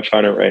focus too much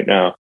on it right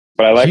now.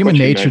 But I like human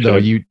nature, though.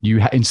 You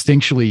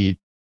instinctually,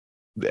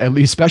 at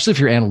least, especially if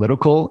you're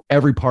analytical,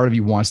 every part of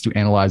you wants to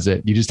analyze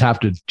it. You just have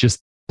to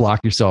just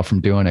block yourself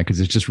from doing it because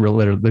it's just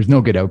there's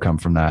no good outcome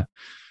from that.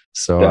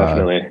 So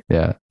definitely,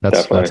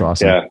 that's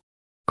awesome. Yeah,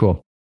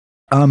 cool.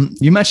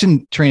 You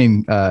mentioned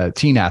training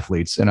teen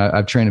athletes, and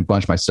I've trained a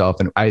bunch myself,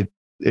 and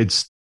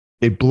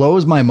it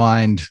blows my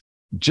mind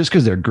just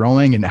because they're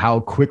growing and how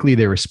quickly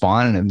they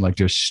respond, and like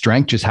their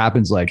strength just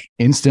happens like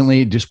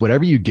instantly. Just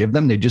whatever you give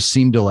them, they just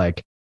seem to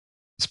like,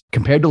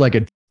 compared to like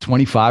a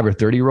 25 or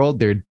 30-year-old,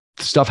 their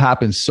stuff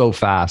happens so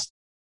fast.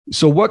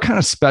 So what kind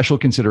of special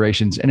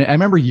considerations? And I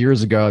remember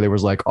years ago, there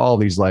was like all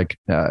these, like,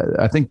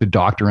 I think the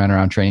doctor ran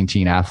around training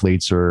teen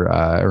athletes or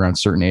around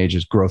certain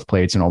ages, growth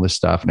plates and all this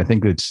stuff. And I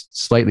think it's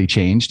slightly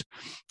changed.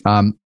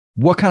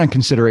 What kind of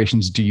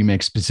considerations do you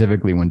make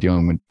specifically when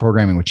dealing with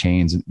programming with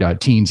teens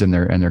and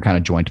their kind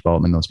of joint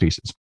development, those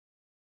pieces?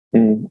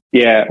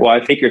 Yeah, well,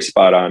 I think you're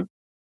spot on.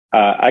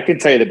 I can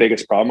tell you the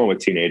biggest problem with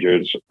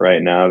teenagers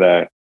right now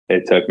that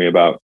it took me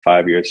about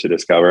 5 years to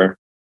discover.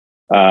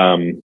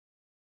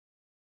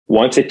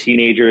 Once a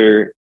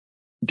teenager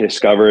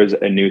discovers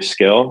a new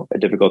skill, a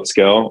difficult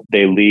skill,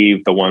 they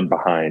leave the one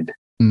behind.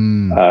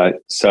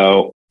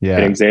 So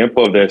an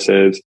example of this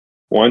is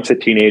once a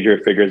teenager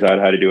figures out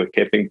how to do a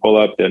kipping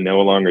pull-up, they'll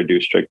no longer do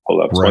strict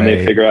pull-ups. Right. When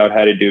they figure out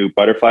how to do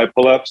butterfly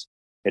pull-ups,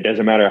 it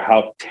doesn't matter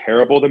how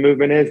terrible the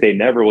movement is, they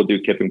never will do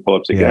kipping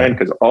pull-ups again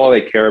because all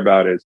they care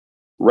about is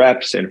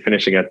reps and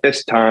finishing at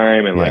this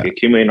time and like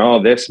accumulating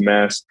all this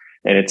mess.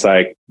 And it's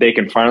like they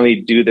can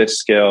finally do this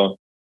skill.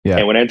 Yeah.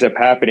 And what ends up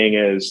happening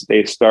is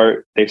they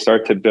start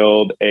to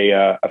build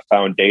a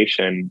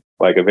foundation,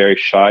 like a very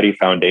shoddy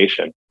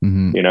foundation.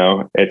 Mm-hmm. You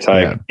know, it's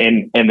like,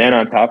 and then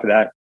on top of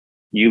that,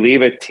 you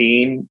leave a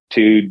teen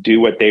to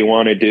do what they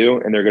want to do,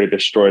 and they're going to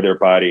destroy their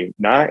body.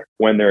 Not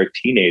when they're a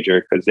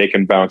teenager, because they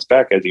can bounce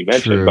back, as you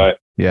mentioned. True. But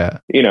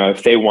you know,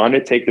 if they want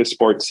to take the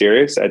sport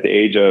serious at the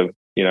age of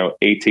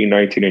 18,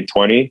 19, and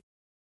 20,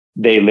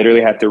 they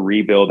literally have to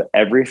rebuild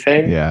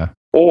everything. Yeah.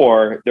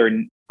 Or they're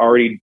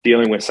already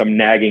dealing with some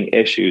nagging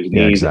issues,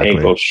 knees,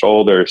 ankles,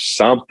 shoulders,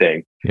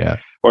 something. Yeah.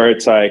 Where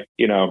it's like,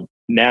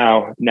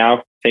 now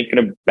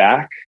thinking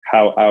back,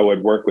 how I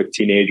would work with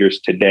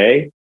teenagers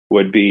today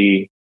would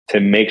be to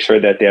make sure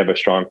that they have a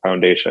strong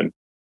foundation.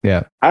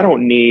 Yeah. I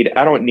don't need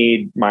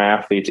my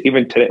athletes,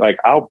 even today, like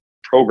I'll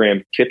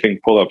program kipping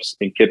pull-ups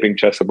and kipping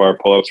chest to bar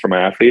pull-ups for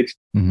my athletes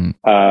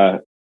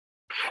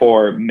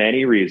for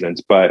many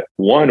reasons. But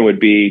one would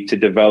be to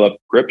develop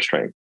grip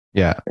strength.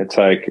 Yeah. It's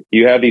like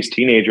you have these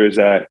teenagers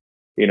that,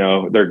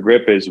 their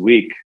grip is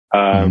weak.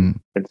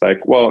 It's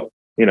like, well,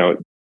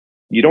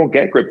 you don't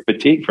get grip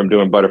fatigue from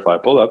doing butterfly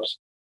pull-ups.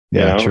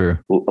 Yeah, true.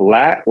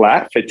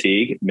 Lat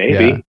fatigue,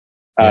 maybe.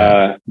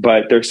 Yeah.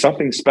 But there's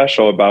something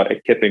special about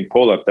a kipping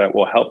pull-up that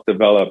will help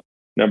develop,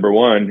 number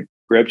one,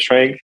 grip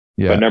strength,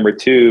 but number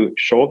two,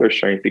 shoulder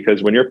strength,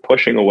 because when you're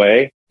pushing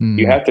away,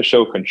 you have to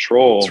show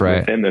control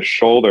within the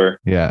shoulder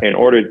in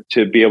order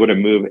to be able to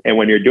move. And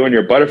when you're doing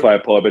your butterfly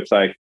pull-up, it's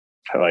like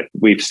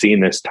we've seen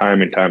this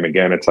time and time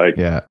again. It's like,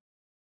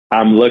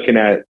 I'm looking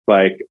at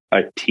like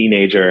a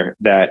teenager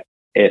that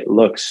it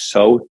looks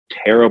so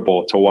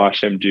terrible to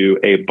watch him do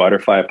a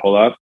butterfly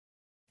pull-up.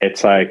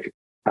 It's like,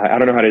 I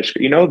don't know how to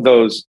describe,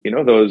 those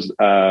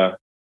car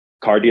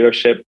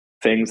dealership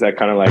things that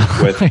kind of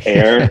like with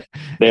air,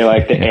 they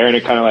like the air and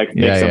it kind of like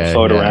makes them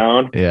float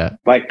around. Yeah.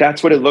 Like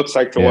that's what it looks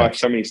like to watch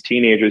some of these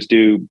teenagers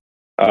do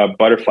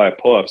butterfly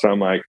pull-ups. And I'm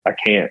like, I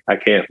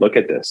can't look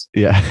at this.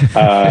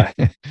 Yeah.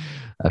 And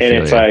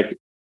it's like,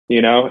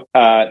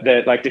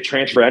 that like the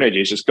transfer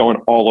energy is just going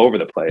all over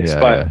the place.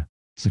 But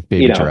it's like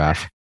baby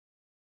giraffe.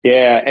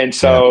 Yeah. And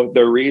so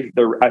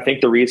I think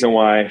the reason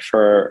why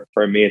for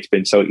me, it's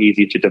been so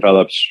easy to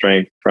develop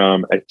strength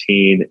from a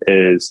teen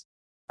is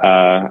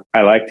I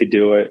like to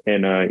do it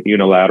in a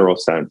unilateral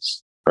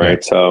sense,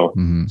 right? So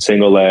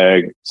single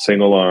leg,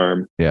 single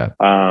arm,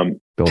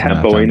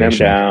 tempoing them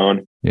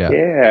down.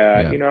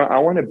 I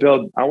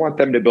want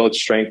them to build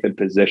strength and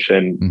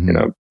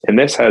position, and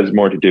this has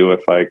more to do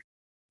with like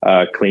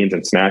cleans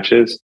and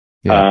snatches.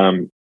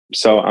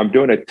 So I'm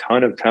doing a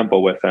ton of tempo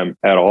with them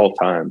at all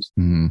times.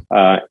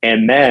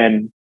 And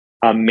then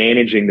I'm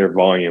managing their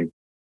volume.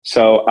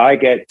 So I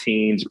get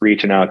teens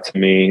reaching out to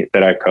me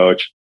that I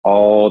coach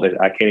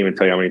I can't even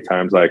tell you how many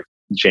times, like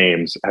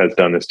James has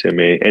done this to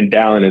me and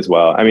Dallin as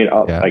well. I mean,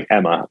 like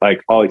Emma,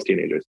 like all these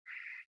teenagers.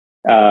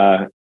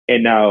 And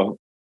now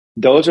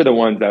those are the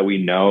ones that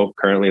we know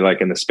currently, like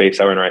in the space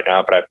that we're in right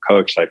now, but I've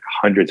coached like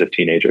hundreds of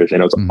teenagers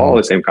and it was all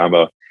the same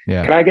combo.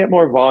 Yeah. Can I get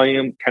more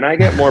volume? Can I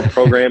get more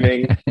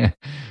programming?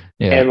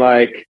 And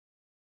like,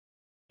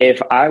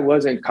 if I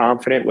wasn't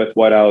confident with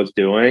what I was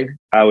doing,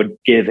 I would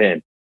give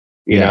in,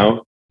 you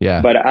know?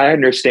 Yeah. But I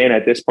understand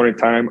at this point in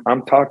time,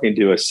 I'm talking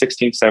to a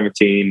 16,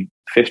 17,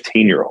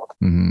 15-year-old.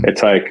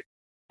 It's like,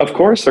 of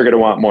course they're going to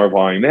want more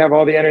volume. They have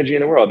all the energy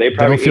in the world. They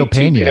probably feel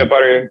pain peanut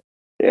butter.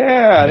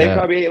 Yeah. They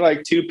probably eat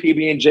like 2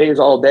 PB&Js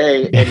all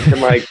day and can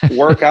like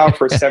work out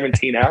for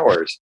 17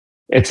 hours.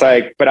 It's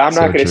like, but I'm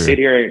not going to sit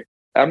here and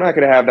I'm not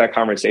going to have that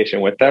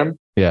conversation with them.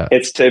 Yeah.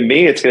 It's to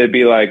me, it's going to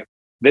be like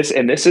this.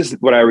 And this is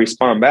what I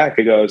respond back.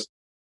 It goes,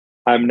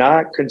 I'm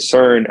not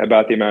concerned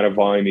about the amount of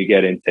volume you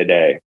get in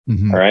today.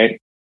 All right.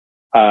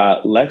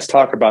 Let's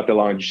talk about the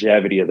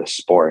longevity of the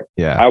sport.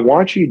 Yeah. I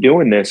want you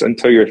doing this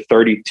until you're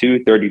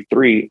 32,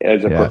 33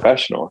 as a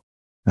professional.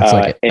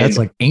 That's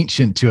like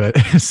ancient to a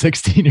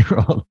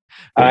 16-year-old.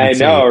 I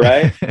know.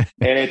 Right.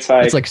 And it's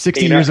like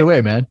 16 years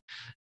away, man.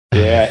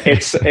 Yeah,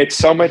 it's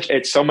so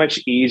much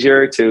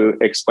easier to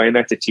explain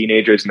that to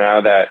teenagers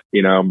now that,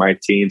 my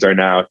teens are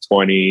now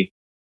 20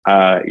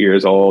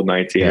 years old,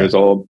 19 years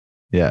old.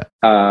 Yeah.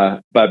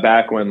 But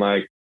back when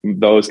like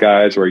those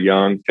guys were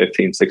young,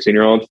 15,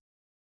 16-year-olds,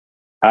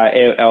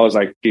 I was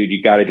like, dude,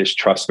 you got to just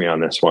trust me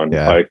on this one.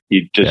 Yeah. Like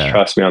you just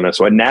trust me on this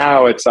one.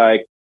 Now it's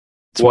like,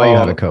 that's why you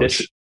have a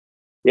coach.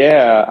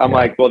 I'm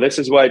like, well, this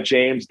is what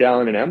James,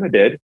 Dallin, and Emma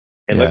did.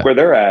 And look where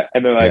they're at.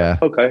 And they're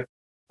like, okay,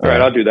 all right,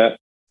 I'll do that.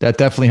 That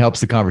definitely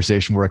helps the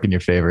conversation work in your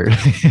favor.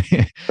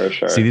 For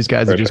sure. See, these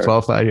guys are just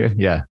qualified here.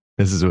 Yeah.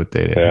 This is what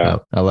they did. Yeah.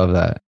 I love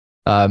that.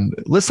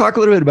 Let's talk a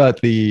little bit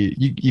about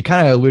you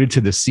kind of alluded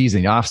to the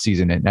season, the off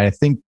season. And I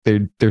think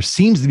there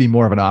seems to be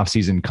more of an off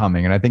season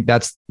coming. And I think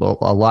that's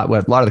a lot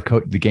of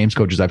the games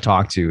coaches I've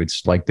talked to,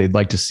 it's like, they'd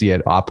like to see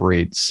it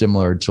operate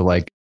similar to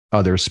like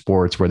other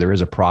sports where there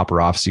is a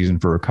proper off season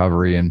for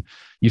recovery. And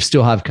you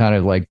still have kind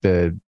of like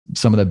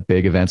some of the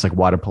big events like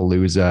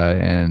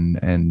Wodapalooza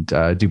and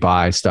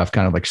Dubai stuff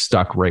kind of like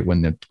stuck right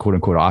when the quote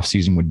unquote off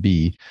season would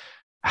be.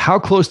 How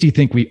close do you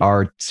think we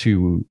are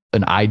to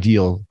an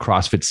ideal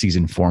CrossFit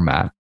season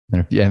format?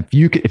 And if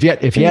you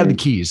had the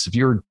keys, if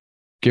you're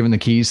given the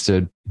keys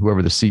to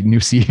whoever the new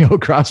CEO of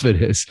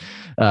CrossFit is,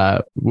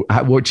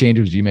 what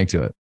changes do you make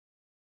to it?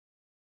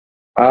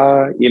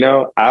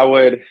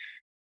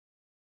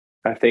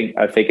 I think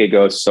it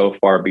goes so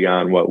far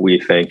beyond what we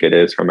think it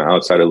is from an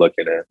outsider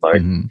looking in.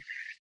 Like,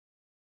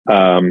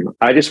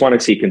 I just want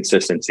to see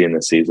consistency in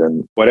the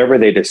season. Whatever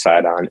they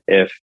decide on,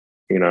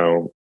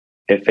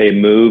 if they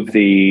move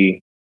the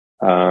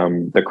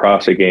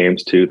CrossFit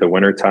Games to the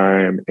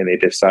wintertime and they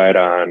decide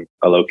on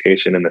a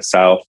location in the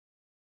South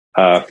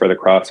for the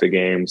CrossFit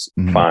Games,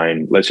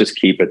 fine. Let's just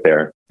keep it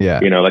there. Yeah.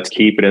 Let's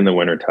keep it in the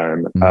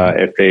wintertime.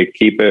 If they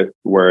keep it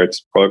where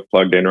it's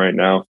plugged in right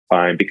now,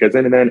 fine. Because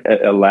then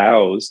it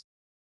allows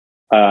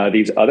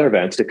these other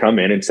events to come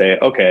in and say,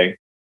 okay,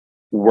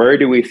 where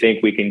do we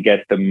think we can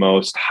get the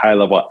most high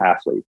level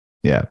athlete?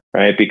 Yeah.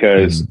 Right.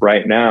 Because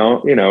right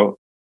now,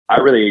 I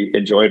really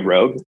enjoyed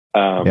Rogue.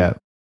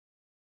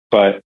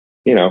 But,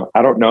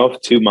 I don't know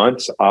if 2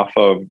 months off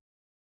of,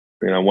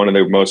 one of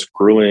the most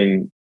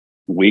grueling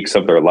weeks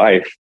of their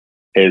life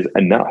is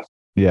enough.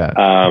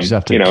 Yeah. You just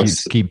have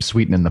to keep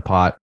sweetening the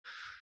pot.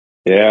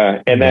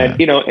 Yeah. And then,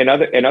 in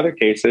other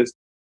cases,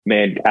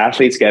 man,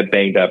 athletes get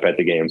banged up at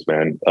the games,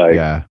 man. Like,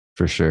 yeah,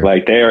 for sure.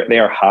 Like they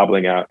are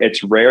hobbling out.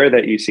 It's rare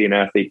that you see an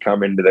athlete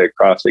come into the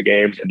CrossFit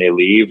Games and they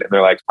leave and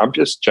they're like, I'm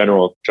just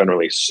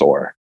generally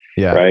sore.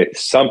 Yeah. Right.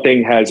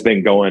 Something has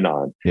been going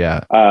on.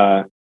 Yeah.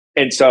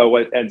 And so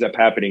what ends up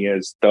happening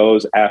is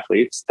those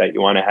athletes that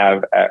you want to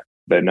have at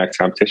the next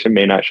competition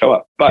may not show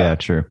up. But yeah,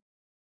 true.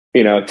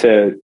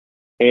 To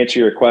answer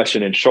your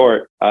question in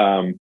short,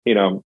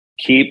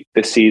 keep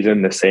the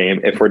season the same.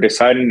 If we're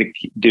deciding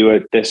to do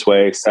it this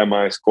way,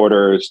 semis,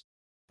 quarters,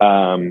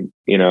 or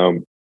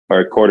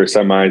quarter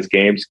semis,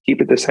 games,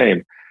 keep it the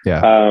same.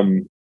 Yeah.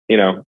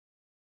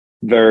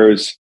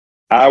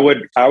 I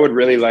would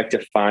really like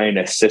to find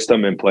a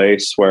system in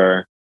place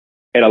where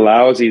it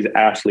allows these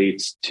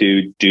athletes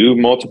to do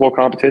multiple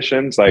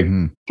competitions, like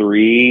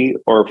 3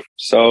 or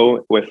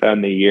so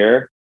within the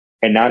year,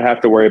 and not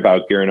have to worry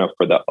about gearing up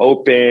for the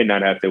open,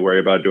 not have to worry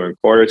about doing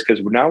quarters.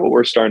 Because now what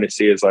we're starting to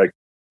see is like,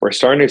 we're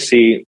starting to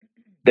see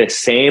the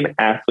same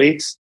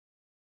athletes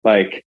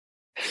like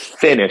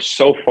finish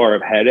so far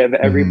ahead of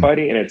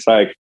everybody. And it's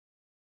like,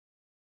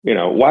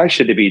 why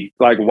should it be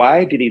like,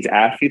 why do these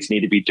athletes need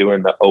to be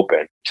doing the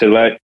open to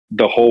let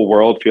the whole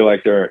world feel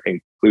like they're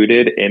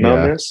included in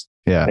on this?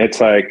 Yeah. It's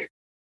like,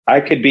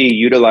 I could be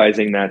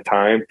utilizing that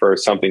time for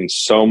something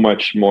so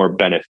much more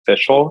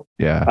beneficial.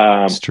 Yeah.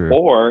 That's true.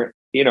 Or,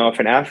 if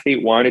an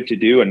athlete wanted to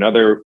do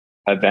another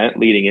event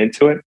leading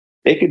into it,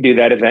 they could do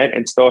that event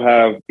and still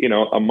have,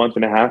 a month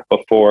and a half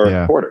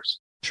before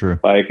quarters. True.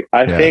 Like,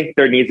 I think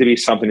there needs to be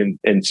something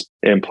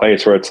in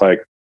place where it's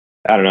like,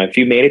 I don't know, if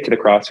you made it to the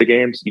CrossFit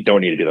Games, you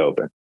don't need to do the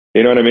open.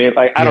 You know what I mean?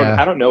 Like,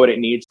 I don't know what it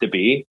needs to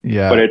be,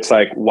 but it's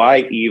like,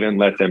 why even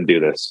let them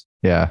do this?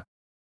 Yeah.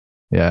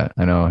 Yeah,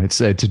 I know. It's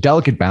a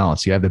delicate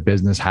balance. You have the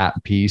business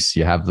hat piece,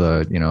 you have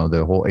the,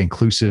 the whole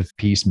inclusive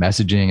piece,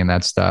 messaging and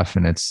that stuff.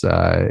 And it's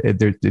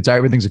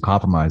everything's a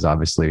compromise,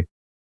 obviously.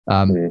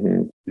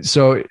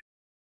 So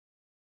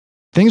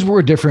things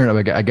were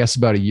different, I guess,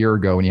 about a year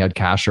ago when you had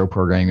Castro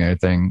programming and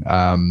everything.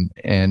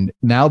 And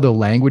now the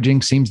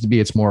languaging seems to be,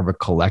 it's more of a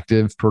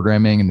collective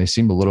programming, and they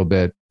seem a little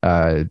bit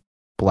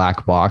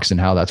black box in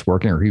how that's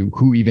working, or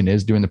who even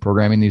is doing the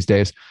programming these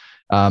days.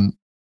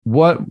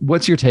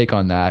 What's your take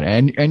on that,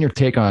 and your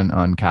take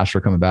on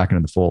Castro coming back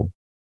into the fold?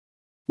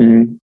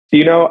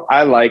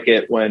 I like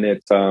it when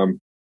it's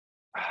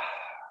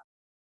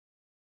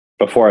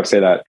before I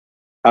say that,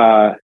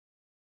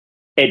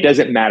 it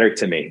doesn't matter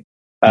to me.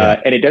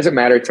 And it doesn't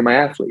matter to my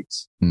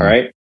athletes. All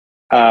right.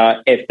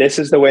 If this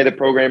is the way the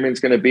programming is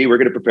going to be, we're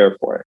going to prepare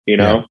for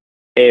it.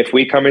 If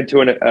we come into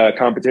a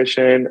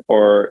competition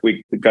or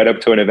we got up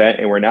to an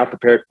event and we're not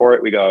prepared for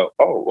it, we go,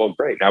 oh, well,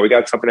 great. Now we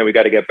got something that we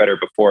got to get better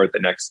before the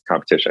next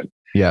competition.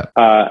 Yeah.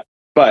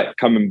 But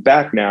coming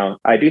back now,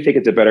 I do think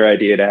it's a better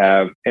idea to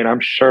have, and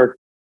I'm sure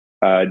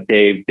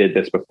Dave did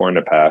this before in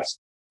the past.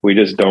 We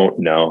just don't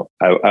know.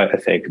 I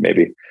think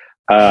maybe.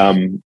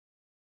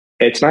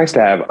 It's nice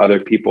to have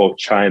other people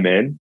chime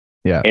in.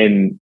 Yeah.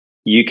 And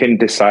you can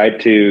decide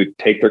to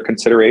take their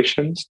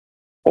considerations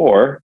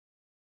or,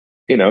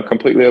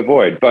 completely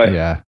avoid.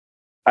 But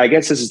I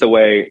guess this is the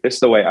way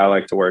I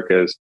like to work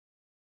is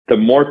the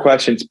more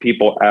questions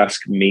people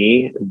ask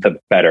me, the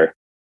better.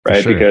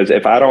 Right. Sure. Because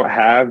if I don't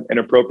have an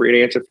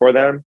appropriate answer for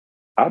them,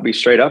 I'll be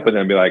straight up with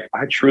them and be like,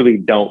 I truly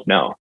don't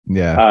know.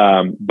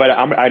 Yeah. But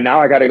now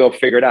I got to go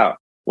figure it out.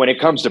 When it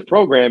comes to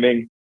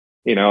programming,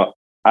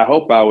 I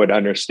hope I would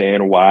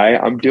understand why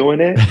I'm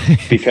doing it,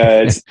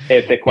 because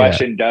if the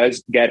question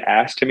does get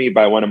asked to me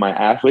by one of my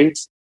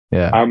athletes,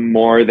 I'm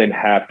more than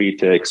happy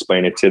to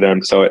explain it to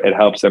them. So it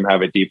helps them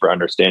have a deeper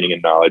understanding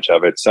and knowledge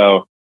of it.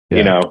 So,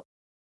 you know,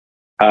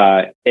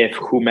 if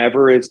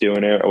whomever is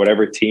doing it or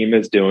whatever team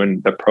is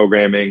doing the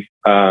programming,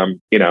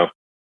 you know,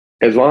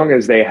 as long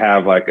as they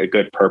have like a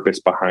good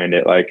purpose behind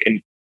it, like,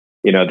 in,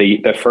 you know,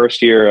 the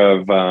first year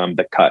of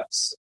the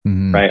cuts,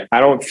 right? I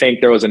don't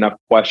think there was enough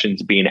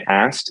questions being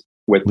asked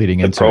with leading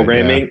the into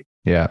programming.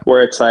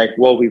 Where it's like,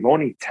 well, we've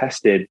only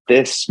tested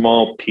this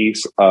small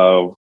piece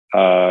of,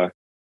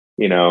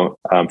 you know,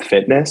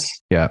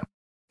 fitness.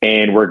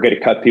 And we're going to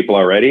cut people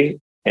already.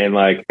 And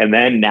like, and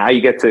then now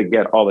you get to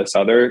get all this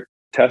other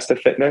test of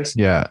fitness.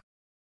 You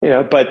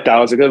know, but that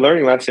was a good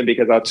learning lesson,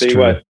 because I'll tell you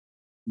what,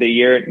 the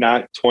year,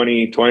 not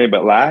 2020,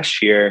 but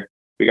last year,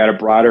 we got a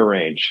broader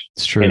range.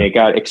 It's true. And it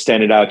got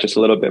extended out just a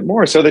little bit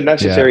more. So the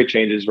necessary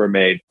changes were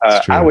made.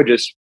 I would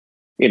just,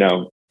 you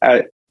know,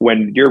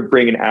 when you're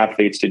bringing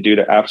athletes to do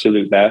the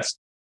absolute best,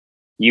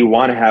 you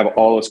want to have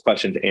all those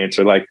questions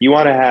answered. Like, you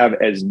want to have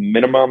as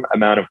minimum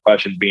amount of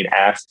questions being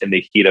asked in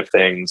the heat of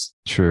things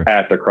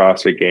at the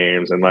CrossFit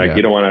Games. And like,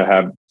 you don't want to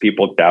have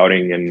people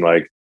doubting and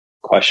like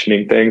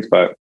questioning things,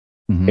 but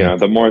you know,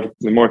 the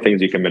more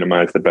things you can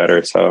minimize, the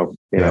better. So,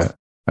 you know,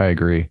 I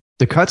agree.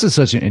 The cuts is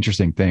such an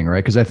interesting thing,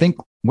 right? Because I think,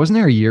 wasn't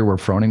there a year where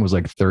Froning was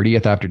like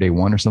 30th after day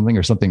one or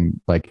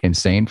something like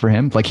insane for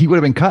him? Like, he would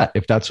have been cut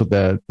if that's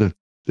what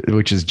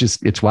which is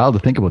just, it's wild to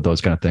think about those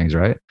kind of things,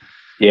 right?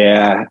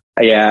 Yeah.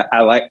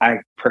 I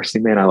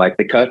personally, man, I like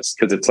the cuts,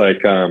 because it's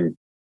like,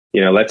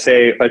 you know, let's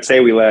say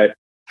we let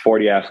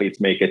 40 athletes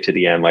make it to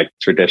the end, like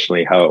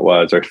traditionally how it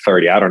was, or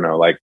 30, I don't know.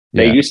 Like,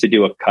 they used to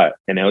do a cut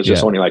and it was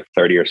just only like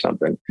 30 or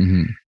something.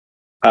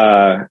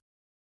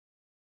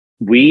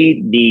 We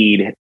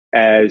need,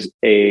 as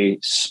a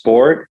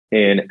sport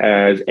and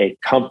as a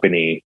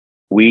company,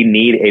 we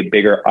need a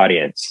bigger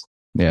audience.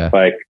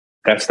 Like,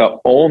 that's the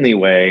only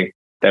way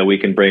that we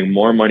can bring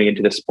more money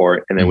into the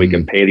sport, and then we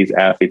can pay these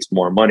athletes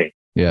more money.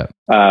 You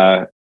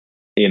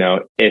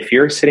know, if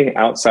you're sitting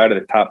outside of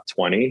the top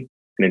 20,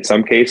 and in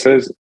some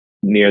cases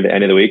near the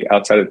end of the week,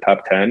 outside of the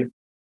top 10,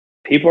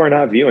 people are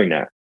not viewing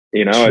that.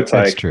 You know, it's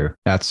like, that's true.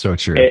 That's so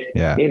true.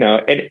 You know,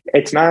 and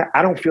it's not,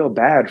 I don't feel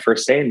bad for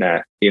saying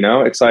that, you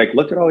know, it's like,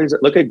 look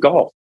at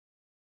golf,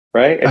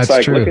 right? It's that's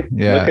like, true.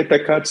 Look at the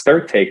cuts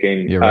they're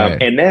taking. You're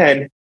right. And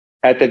then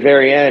at the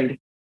very end,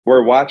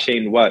 we're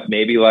watching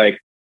maybe like,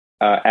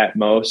 at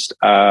most,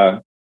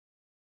 3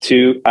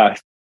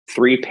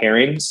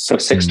 pairings. So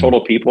 6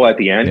 total people at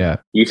the end.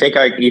 You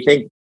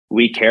think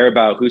we care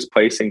about who's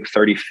placing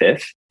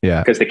 35th?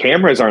 Because the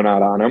cameras are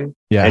not on them.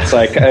 It's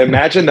like,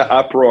 imagine the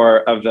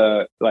uproar of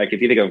like,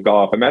 if you think of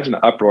golf, imagine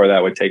the uproar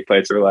that would take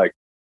place. They're like,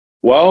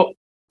 well,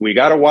 we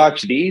got to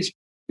watch these,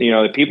 you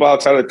know, the people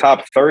outside of the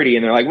top 30.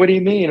 And they're like, what do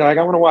you mean? Like,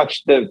 I want to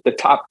watch the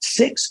top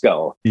 6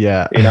 go, you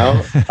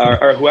know,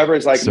 or whoever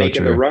is like so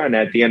making the run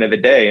at the end of the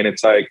day. And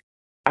it's like,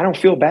 I don't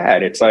feel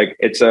bad. It's like,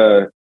 it's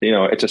a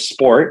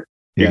sport.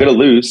 You're going to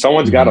lose.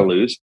 Someone's got to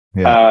lose.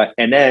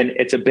 And then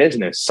it's a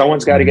business.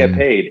 Someone's got to get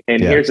paid.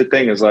 And here's the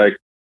thing is like,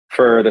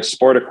 for the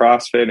sport of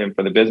CrossFit and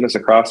for the business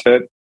of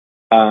CrossFit,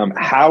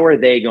 how are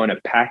they going to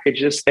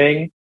package this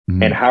thing?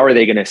 And how are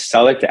they going to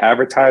sell it to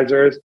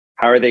advertisers?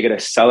 How are they going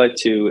to sell it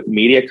to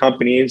media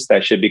companies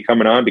that should be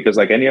coming on? Because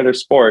like any other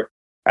sport,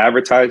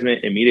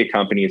 advertisement and media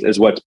companies is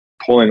what's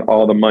pulling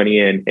all the money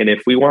in. And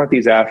if we want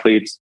these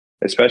athletes,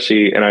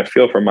 especially, and I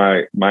feel for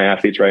my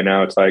athletes right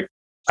now, it's like,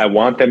 I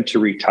want them to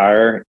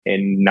retire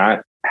and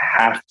not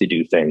have to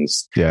do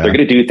things. They're going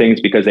to do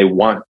things because they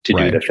want to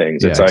do the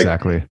things. It's like,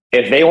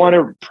 if they want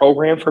to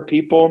program for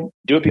people,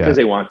 do it because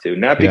they want to,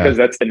 not because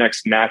that's the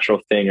next natural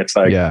thing. It's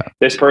like,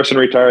 this person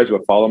retires,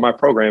 will follow my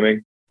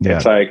programming.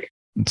 It's like,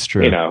 it's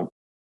true. You know,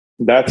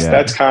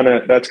 that's kind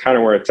of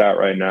where it's at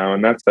right now.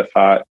 And that's the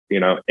thought, you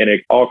know, and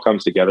it all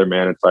comes together,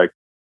 man. It's like,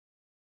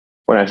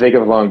 when I think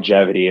of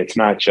longevity, it's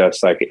not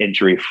just like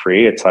injury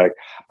free. It's like,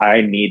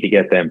 I need to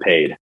get them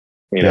paid,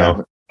 you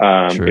know?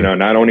 You know,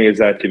 not only is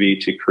that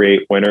to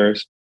create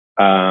winners,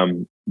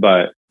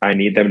 but I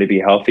need them to be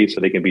healthy so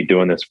they can be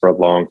doing this for a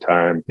long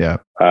time.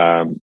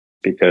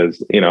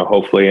 Because, you know,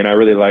 hopefully, and I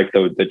really like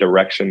the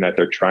direction that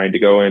they're trying to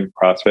go in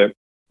CrossFit.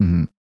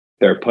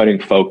 They're putting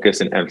focus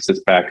and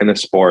emphasis back in the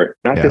sport.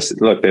 Not just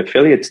look, the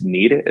affiliates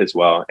need it as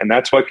well. And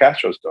that's what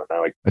Castro's doing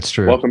now. Like, that's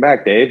true. Welcome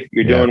back, Dave.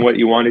 You're doing what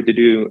you wanted to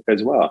do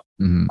as well.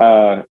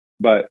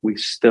 But we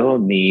still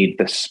need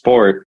the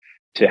sport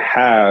to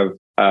have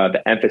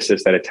the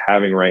emphasis that it's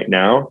having right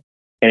now.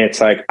 And it's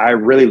like, I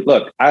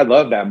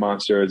love that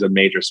Monster is a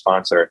major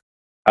sponsor.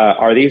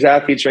 Are these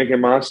athletes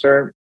drinking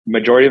Monster?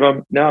 Majority of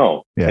them?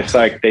 No. It's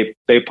like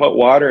they put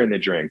water in the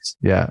drinks.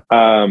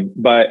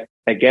 But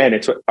again,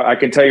 I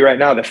can tell you right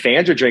now, the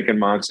fans are drinking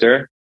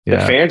Monster. The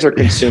fans are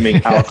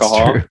consuming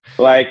alcohol.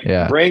 Like,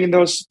 bring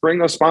those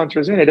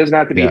sponsors in. It doesn't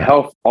have to be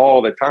health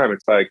all the time.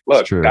 It's like,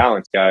 look,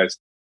 balance, guys.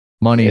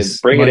 Money's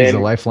the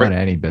lifeline of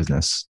any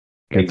business.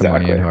 Get the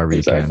money in however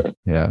you can.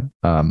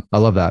 I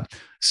love that.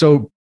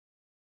 So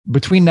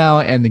between now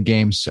and the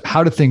games,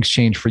 how do things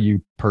change for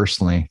you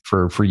personally,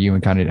 for you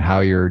and kind of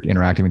how you're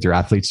interacting with your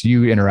athletes? Do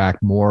you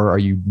interact more? Are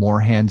you more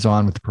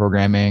hands-on with the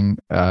programming?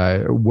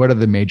 What are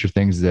the major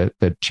things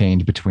that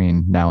change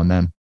between now and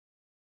then?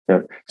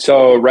 Yeah.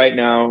 So right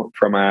now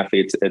for my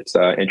athletes, it's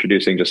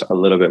introducing just a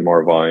little bit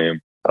more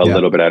volume, a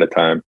little bit at a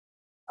time.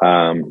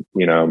 Most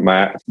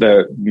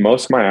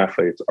of my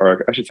athletes,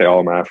 or I should say all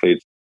of my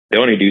athletes, they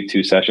only do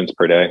 2 sessions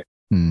per day.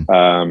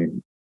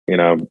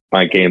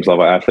 My games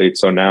level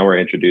athletes. So now we're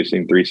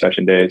introducing 3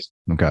 session days.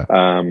 Okay.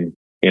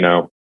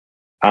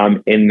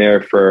 I'm in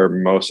there for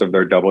most of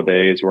their double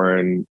days.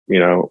 When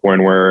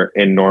we're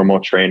in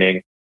normal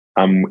training,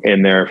 I'm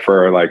in there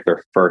for like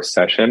their first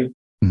session.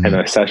 And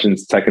the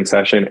second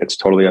session, it's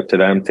totally up to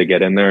them to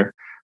get in there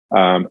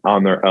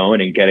on their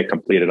own and get it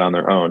completed on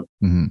their own.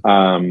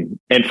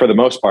 And for the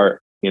most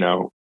part,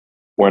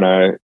 when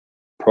I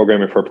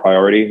program it for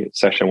priority,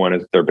 session 1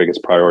 is their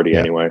biggest priority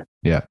anyway.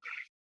 Yeah.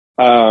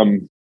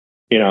 On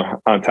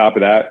top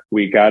of that,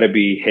 we got to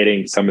be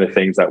hitting some of the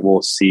things that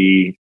we'll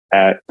see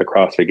at the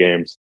CrossFit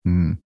Games.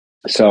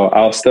 So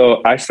I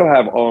still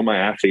have all of my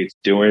athletes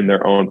doing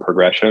their own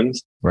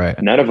progressions.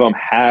 Right. None of them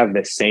have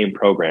the same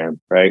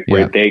program, right? Yeah.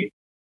 Where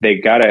they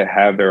got to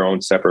have their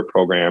own separate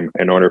program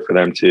in order for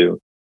them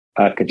to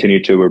continue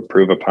to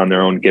improve upon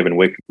their own given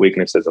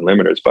weaknesses and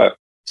limiters. But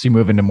so you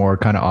move into more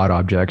kind of odd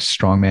objects,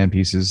 strongman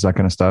pieces, that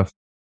kind of stuff?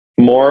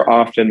 More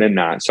often than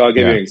not. So I'll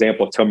give you an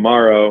example.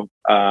 Tomorrow,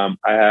 I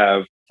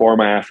have 4 of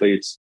my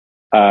athletes.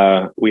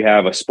 We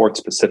have a sports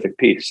specific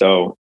piece.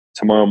 So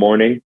tomorrow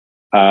morning,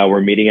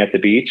 we're meeting at the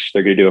beach.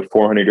 They're going to do a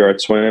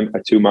 400-yard swim, a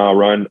 2-mile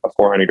run, a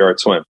 400-yard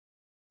swim.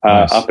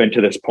 Nice. Up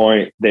until this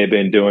point, they've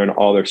been doing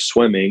all their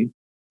swimming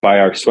by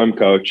our swim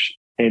coach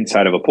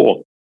inside of a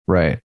pool.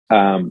 Right.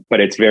 But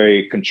it's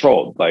very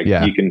controlled. Like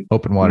you can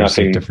open water,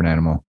 safe, different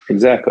animal.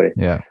 Exactly.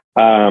 Yeah.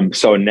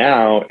 So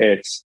now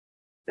it's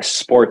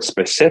sports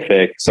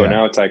specific. So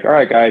now it's like, all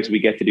right, guys, we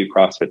get to do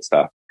CrossFit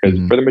stuff. Because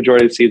for the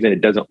majority of the season,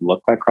 it doesn't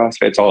look like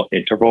CrossFit. It's all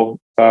interval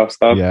style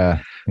stuff. Yeah.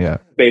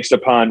 Based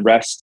upon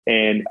rest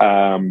and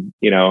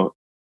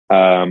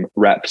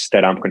reps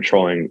that I'm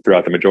controlling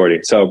throughout the majority.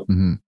 So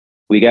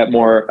we get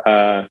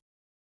more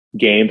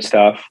game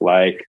stuff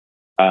like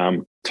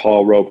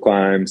tall rope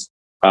climbs,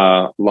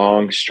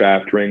 long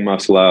strapped ring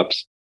muscle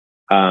ups,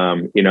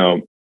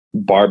 barbells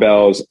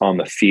on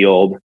the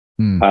field,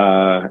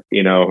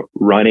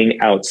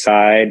 running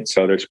outside.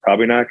 So there's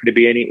probably not going to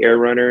be any air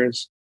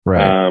runners.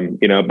 Right.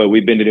 But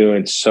we've been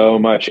doing so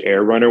much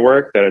air runner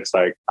work that it's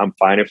like, I'm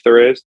fine if there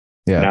is.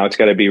 Yeah. Now it's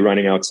got to be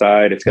running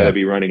outside. It's got to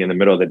be running in the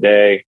middle of the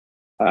day.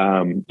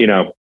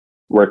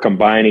 We're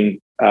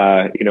combining,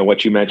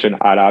 what you mentioned,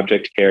 odd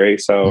object carry.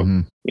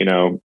 So,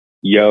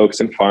 yokes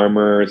and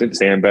farmers and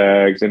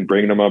sandbags and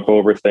bringing them up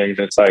over things.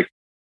 And it's like,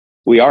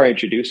 we are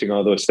introducing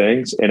all those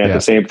things. And at the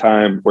same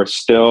time, we're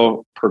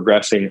still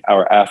progressing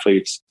our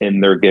athletes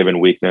in their given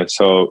weakness.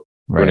 So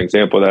for an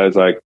example, that is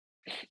like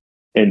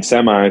in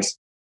semis,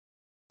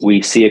 we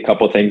see a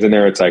couple things in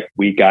there. It's like,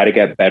 we got to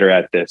get better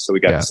at this. So we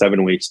got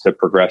 7 weeks to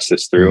progress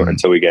this through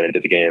until we get into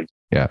the games.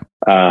 Yeah.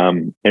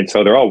 And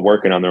so they're all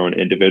working on their own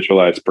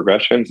individualized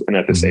progressions and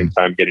at the same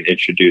time getting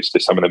introduced to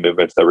some of the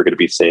movements that we're going to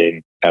be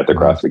seeing at the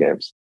CrossFit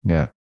Games.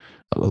 Yeah.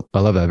 I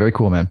love that. Very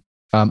cool, man.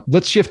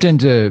 Let's shift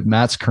into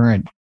Matt's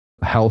current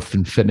health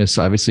and fitness.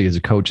 Obviously, as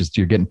a coach,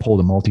 you're getting pulled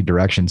in multi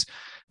directions.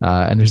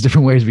 And there's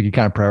different ways we can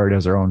kind of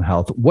prioritize our own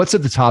health. What's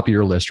at the top of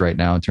your list right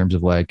now in terms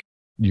of like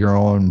your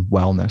own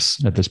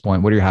wellness at this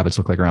point? What do your habits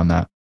look like around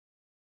that?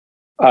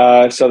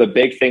 So the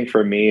big thing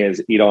for me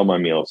is eat all my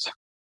meals.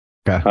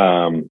 Okay.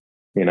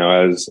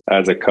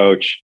 As a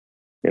coach,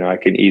 I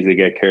can easily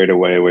get carried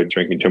away with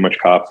drinking too much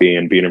coffee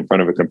and being in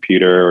front of a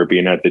computer or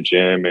being at the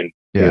gym and,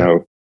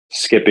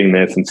 skipping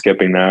this and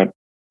skipping that.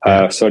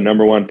 So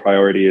number one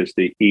priority is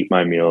to eat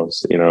my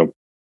meals,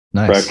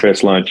 nice.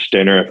 Breakfast, lunch,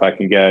 dinner. If I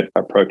can get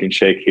a protein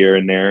shake here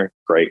and there,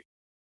 great.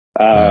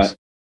 Nice.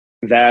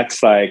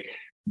 That's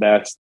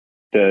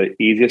the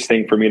easiest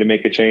thing for me to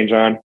make a change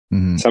on.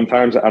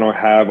 Sometimes I don't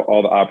have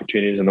all the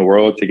opportunities in the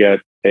world to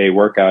get a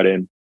workout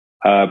in.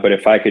 But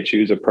if I could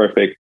choose a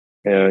perfect,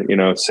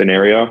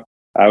 scenario,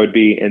 I would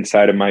be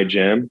inside of my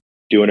gym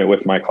doing it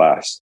with my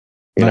class.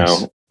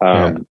 Nice.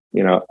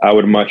 I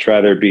would much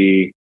rather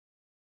be,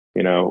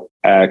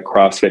 at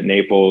CrossFit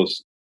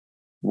Naples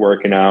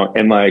working out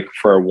and like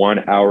for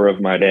 1 hour of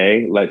my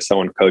day, let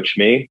someone coach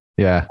me.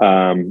 Yeah.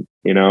 And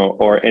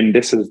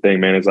this is the thing,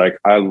 man, is like,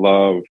 I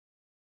love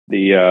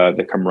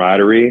the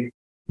camaraderie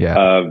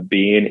of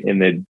being in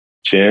the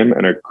gym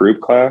and a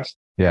group class.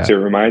 Yeah. So it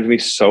reminds me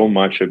so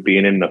much of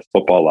being in the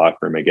football locker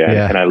room again.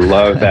 Yeah. And I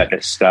love that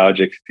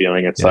nostalgic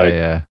feeling. It's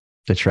the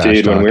trash,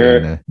 dude, when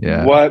we're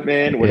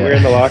when we're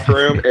in the locker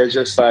room, it's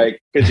just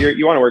like, because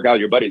you want to work out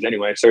with your buddies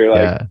anyway. So you're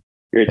like,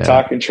 you're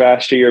talking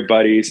trash to your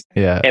buddies.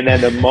 Yeah. And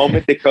then the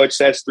moment the coach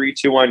says 3,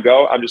 2, 1,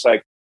 go, I'm just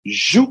like,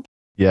 zoop.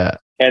 Yeah.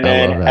 And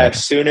then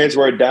as soon as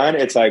we're done,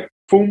 it's like,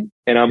 boom.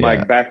 And I'm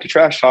like, back to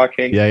trash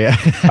talking. Yeah.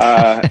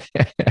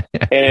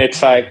 And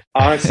it's like,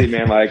 honestly,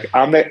 man, like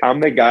I'm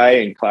the guy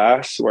in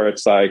class where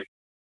it's like,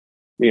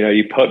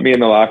 you put me in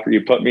the locker,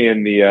 you put me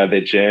in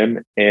the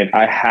gym, and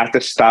I have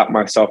to stop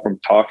myself from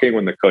talking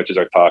when the coaches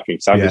are talking.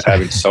 So I'm just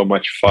having so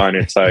much fun.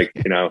 It's like,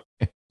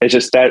 it's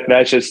just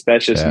that's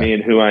just me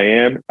and who I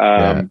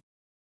am.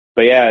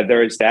 But yeah,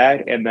 there is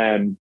that. And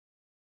then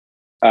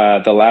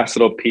the last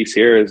little piece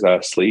here is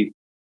sleep.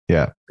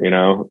 Yeah.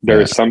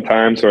 There's some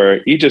times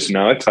where you just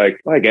know, it's like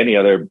any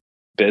other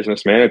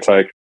businessman. It's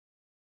like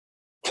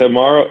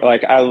tomorrow,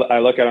 like I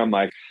look at it, I'm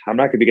like, I'm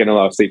not going to be getting a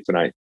lot of sleep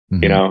tonight,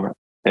 and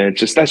that's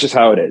just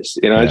how it is.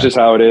 It's just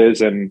how it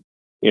is. And,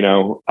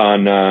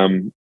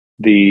 on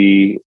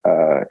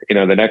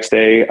the next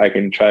day I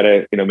can try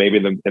to, maybe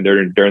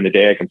during the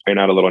day I can plan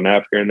out a little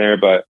nap here and there,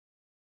 but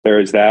there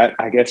is that.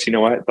 I guess,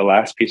 the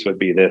last piece would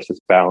be this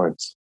is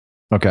balance.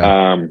 Okay.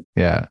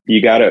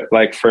 You gotta,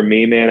 like, for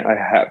me, man, I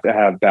have to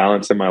have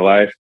balance in my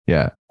life.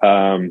 Yeah.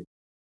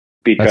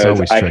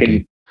 Because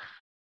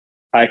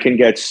I can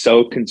get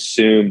so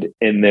consumed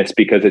in this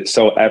because it's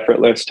so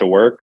effortless to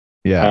work.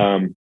 Yeah.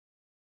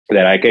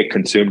 That I get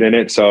consumed in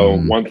it. So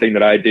one thing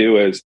that I do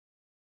is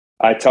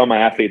I tell my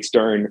athletes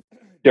during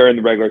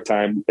the regular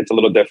time, it's a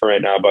little different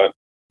right now, but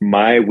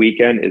my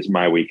weekend is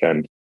my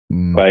weekend.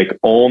 Like,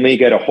 only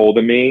get a hold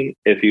of me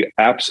if you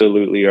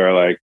absolutely are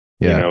like,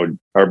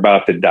 are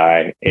about to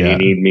die and you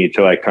need me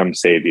to like come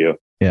save you.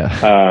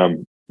 Yeah.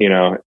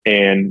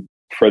 And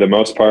for the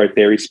most part,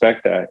 they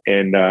respect that.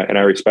 And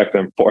I respect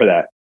them for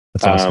that.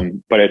 That's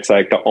awesome. But it's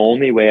like the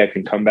only way I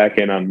can come back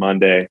in on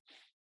Monday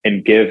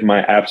and give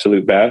my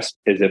absolute best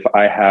is if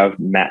I have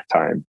mat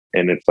time.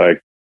 And it's like,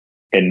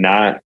 and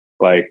not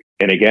like,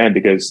 and again,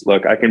 because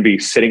look, I can be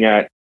sitting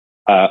at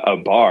a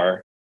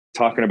bar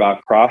talking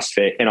about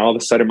CrossFit and all of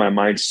a sudden my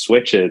mind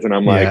switches and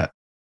I'm like,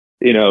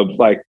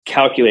 like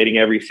calculating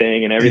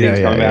everything and everything's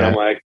coming out. I'm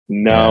like,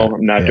 no,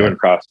 I'm not doing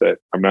CrossFit.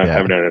 I'm not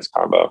having this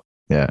combo.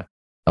 Yeah.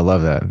 I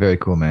love that. Very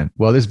cool, man.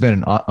 Well, this has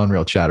been an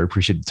unreal chat. I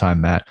appreciate the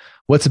time, Matt.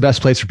 What's the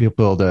best place for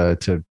people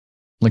to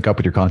link up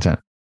with your content?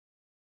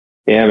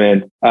 Yeah,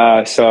 man.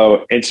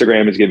 So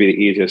Instagram is going to be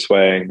the easiest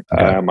way.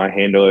 Okay. My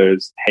handle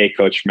is Hey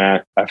Coach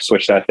Matt. I've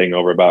switched that thing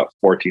over about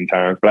 14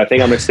 times, but I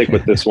think I'm going to stick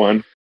with this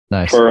one.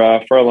 Nice. For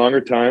a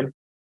longer time.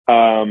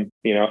 I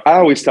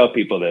always tell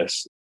people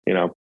this,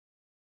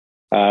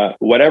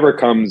 whatever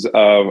comes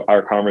of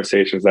our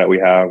conversations that we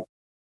have,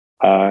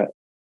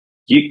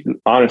 you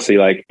honestly,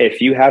 like,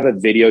 if you have a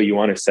video you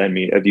want to send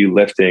me of you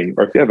lifting,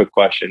 or if you have a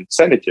question,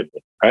 send it to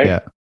me. Right. Yeah.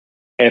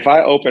 If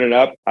I open it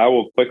up, I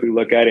will quickly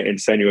look at it and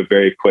send you a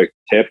very quick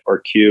tip or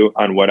cue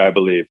on what I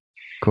believe.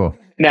 Cool.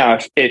 Now,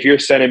 if you're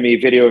sending me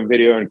video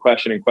and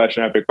question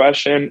after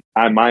question,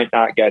 I might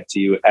not get to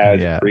you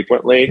as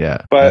frequently.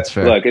 Yeah, but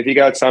look, if you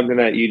got something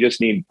that you just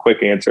need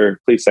quick answer,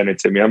 please send it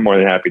to me. I'm more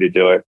than happy to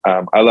do it.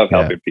 I love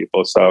helping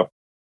people. So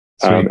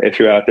if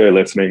you're out there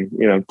listening,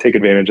 take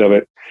advantage of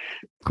it.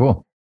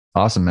 Cool.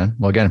 Awesome, man.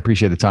 Well, again,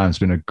 appreciate the time. It's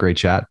been a great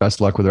chat. Best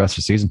of luck with the rest of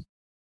the season.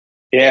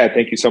 Yeah,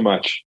 thank you so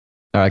much.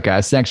 All right,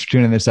 guys. Thanks for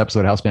tuning in to this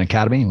episode of Healthspan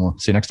Academy, and we'll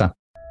see you next time.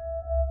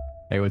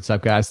 Hey, what's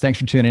up, guys? Thanks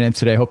for tuning in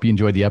today. Hope you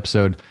enjoyed the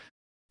episode.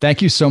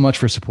 Thank you so much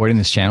for supporting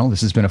this channel.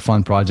 This has been a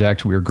fun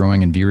project. We're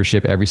growing in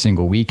viewership every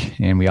single week,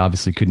 and we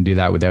obviously couldn't do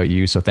that without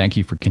you. So thank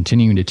you for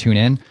continuing to tune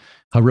in.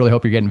 I really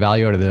hope you're getting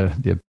value out of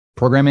the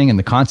programming and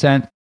the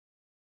content.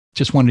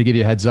 Just wanted to give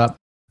you a heads up.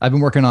 I've been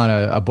working on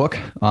a book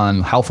on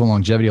health and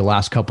longevity the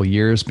last couple of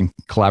years, been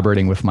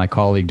collaborating with my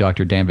colleague,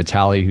 Dr. Dan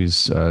Vitale,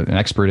 who's an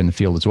expert in the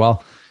field as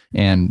well.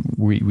 And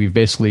we've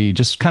basically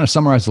just kind of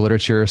summarized the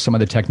literature, some of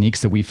the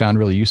techniques that we found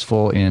really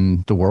useful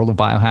in the world of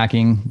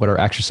biohacking, what our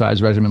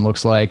exercise regimen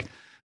looks like,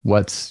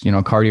 what's,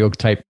 cardio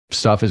type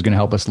stuff is going to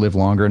help us live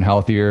longer and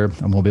healthier,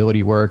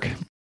 mobility work,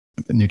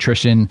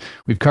 nutrition.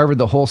 We've covered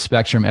the whole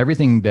spectrum,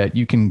 everything that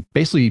you can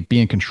basically be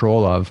in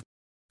control of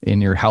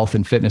in your health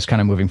and fitness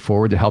kind of moving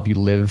forward to help you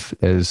live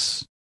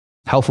as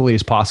healthily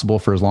as possible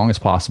for as long as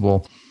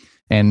possible.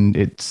 And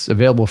it's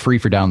available free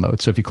for download.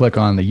 So if you click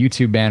on the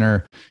YouTube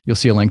banner, you'll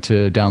see a link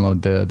to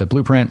download the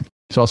blueprint.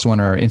 It's also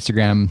on our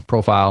Instagram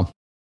profile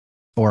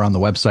or on the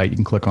website. You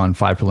can click on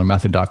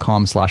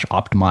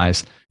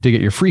 5pillarmethod.com/optimize to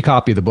get your free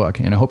copy of the book.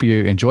 And I hope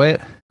you enjoy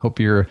it. Hope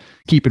you're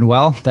keeping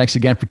well. Thanks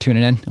again for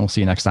tuning in, and we'll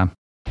see you next time.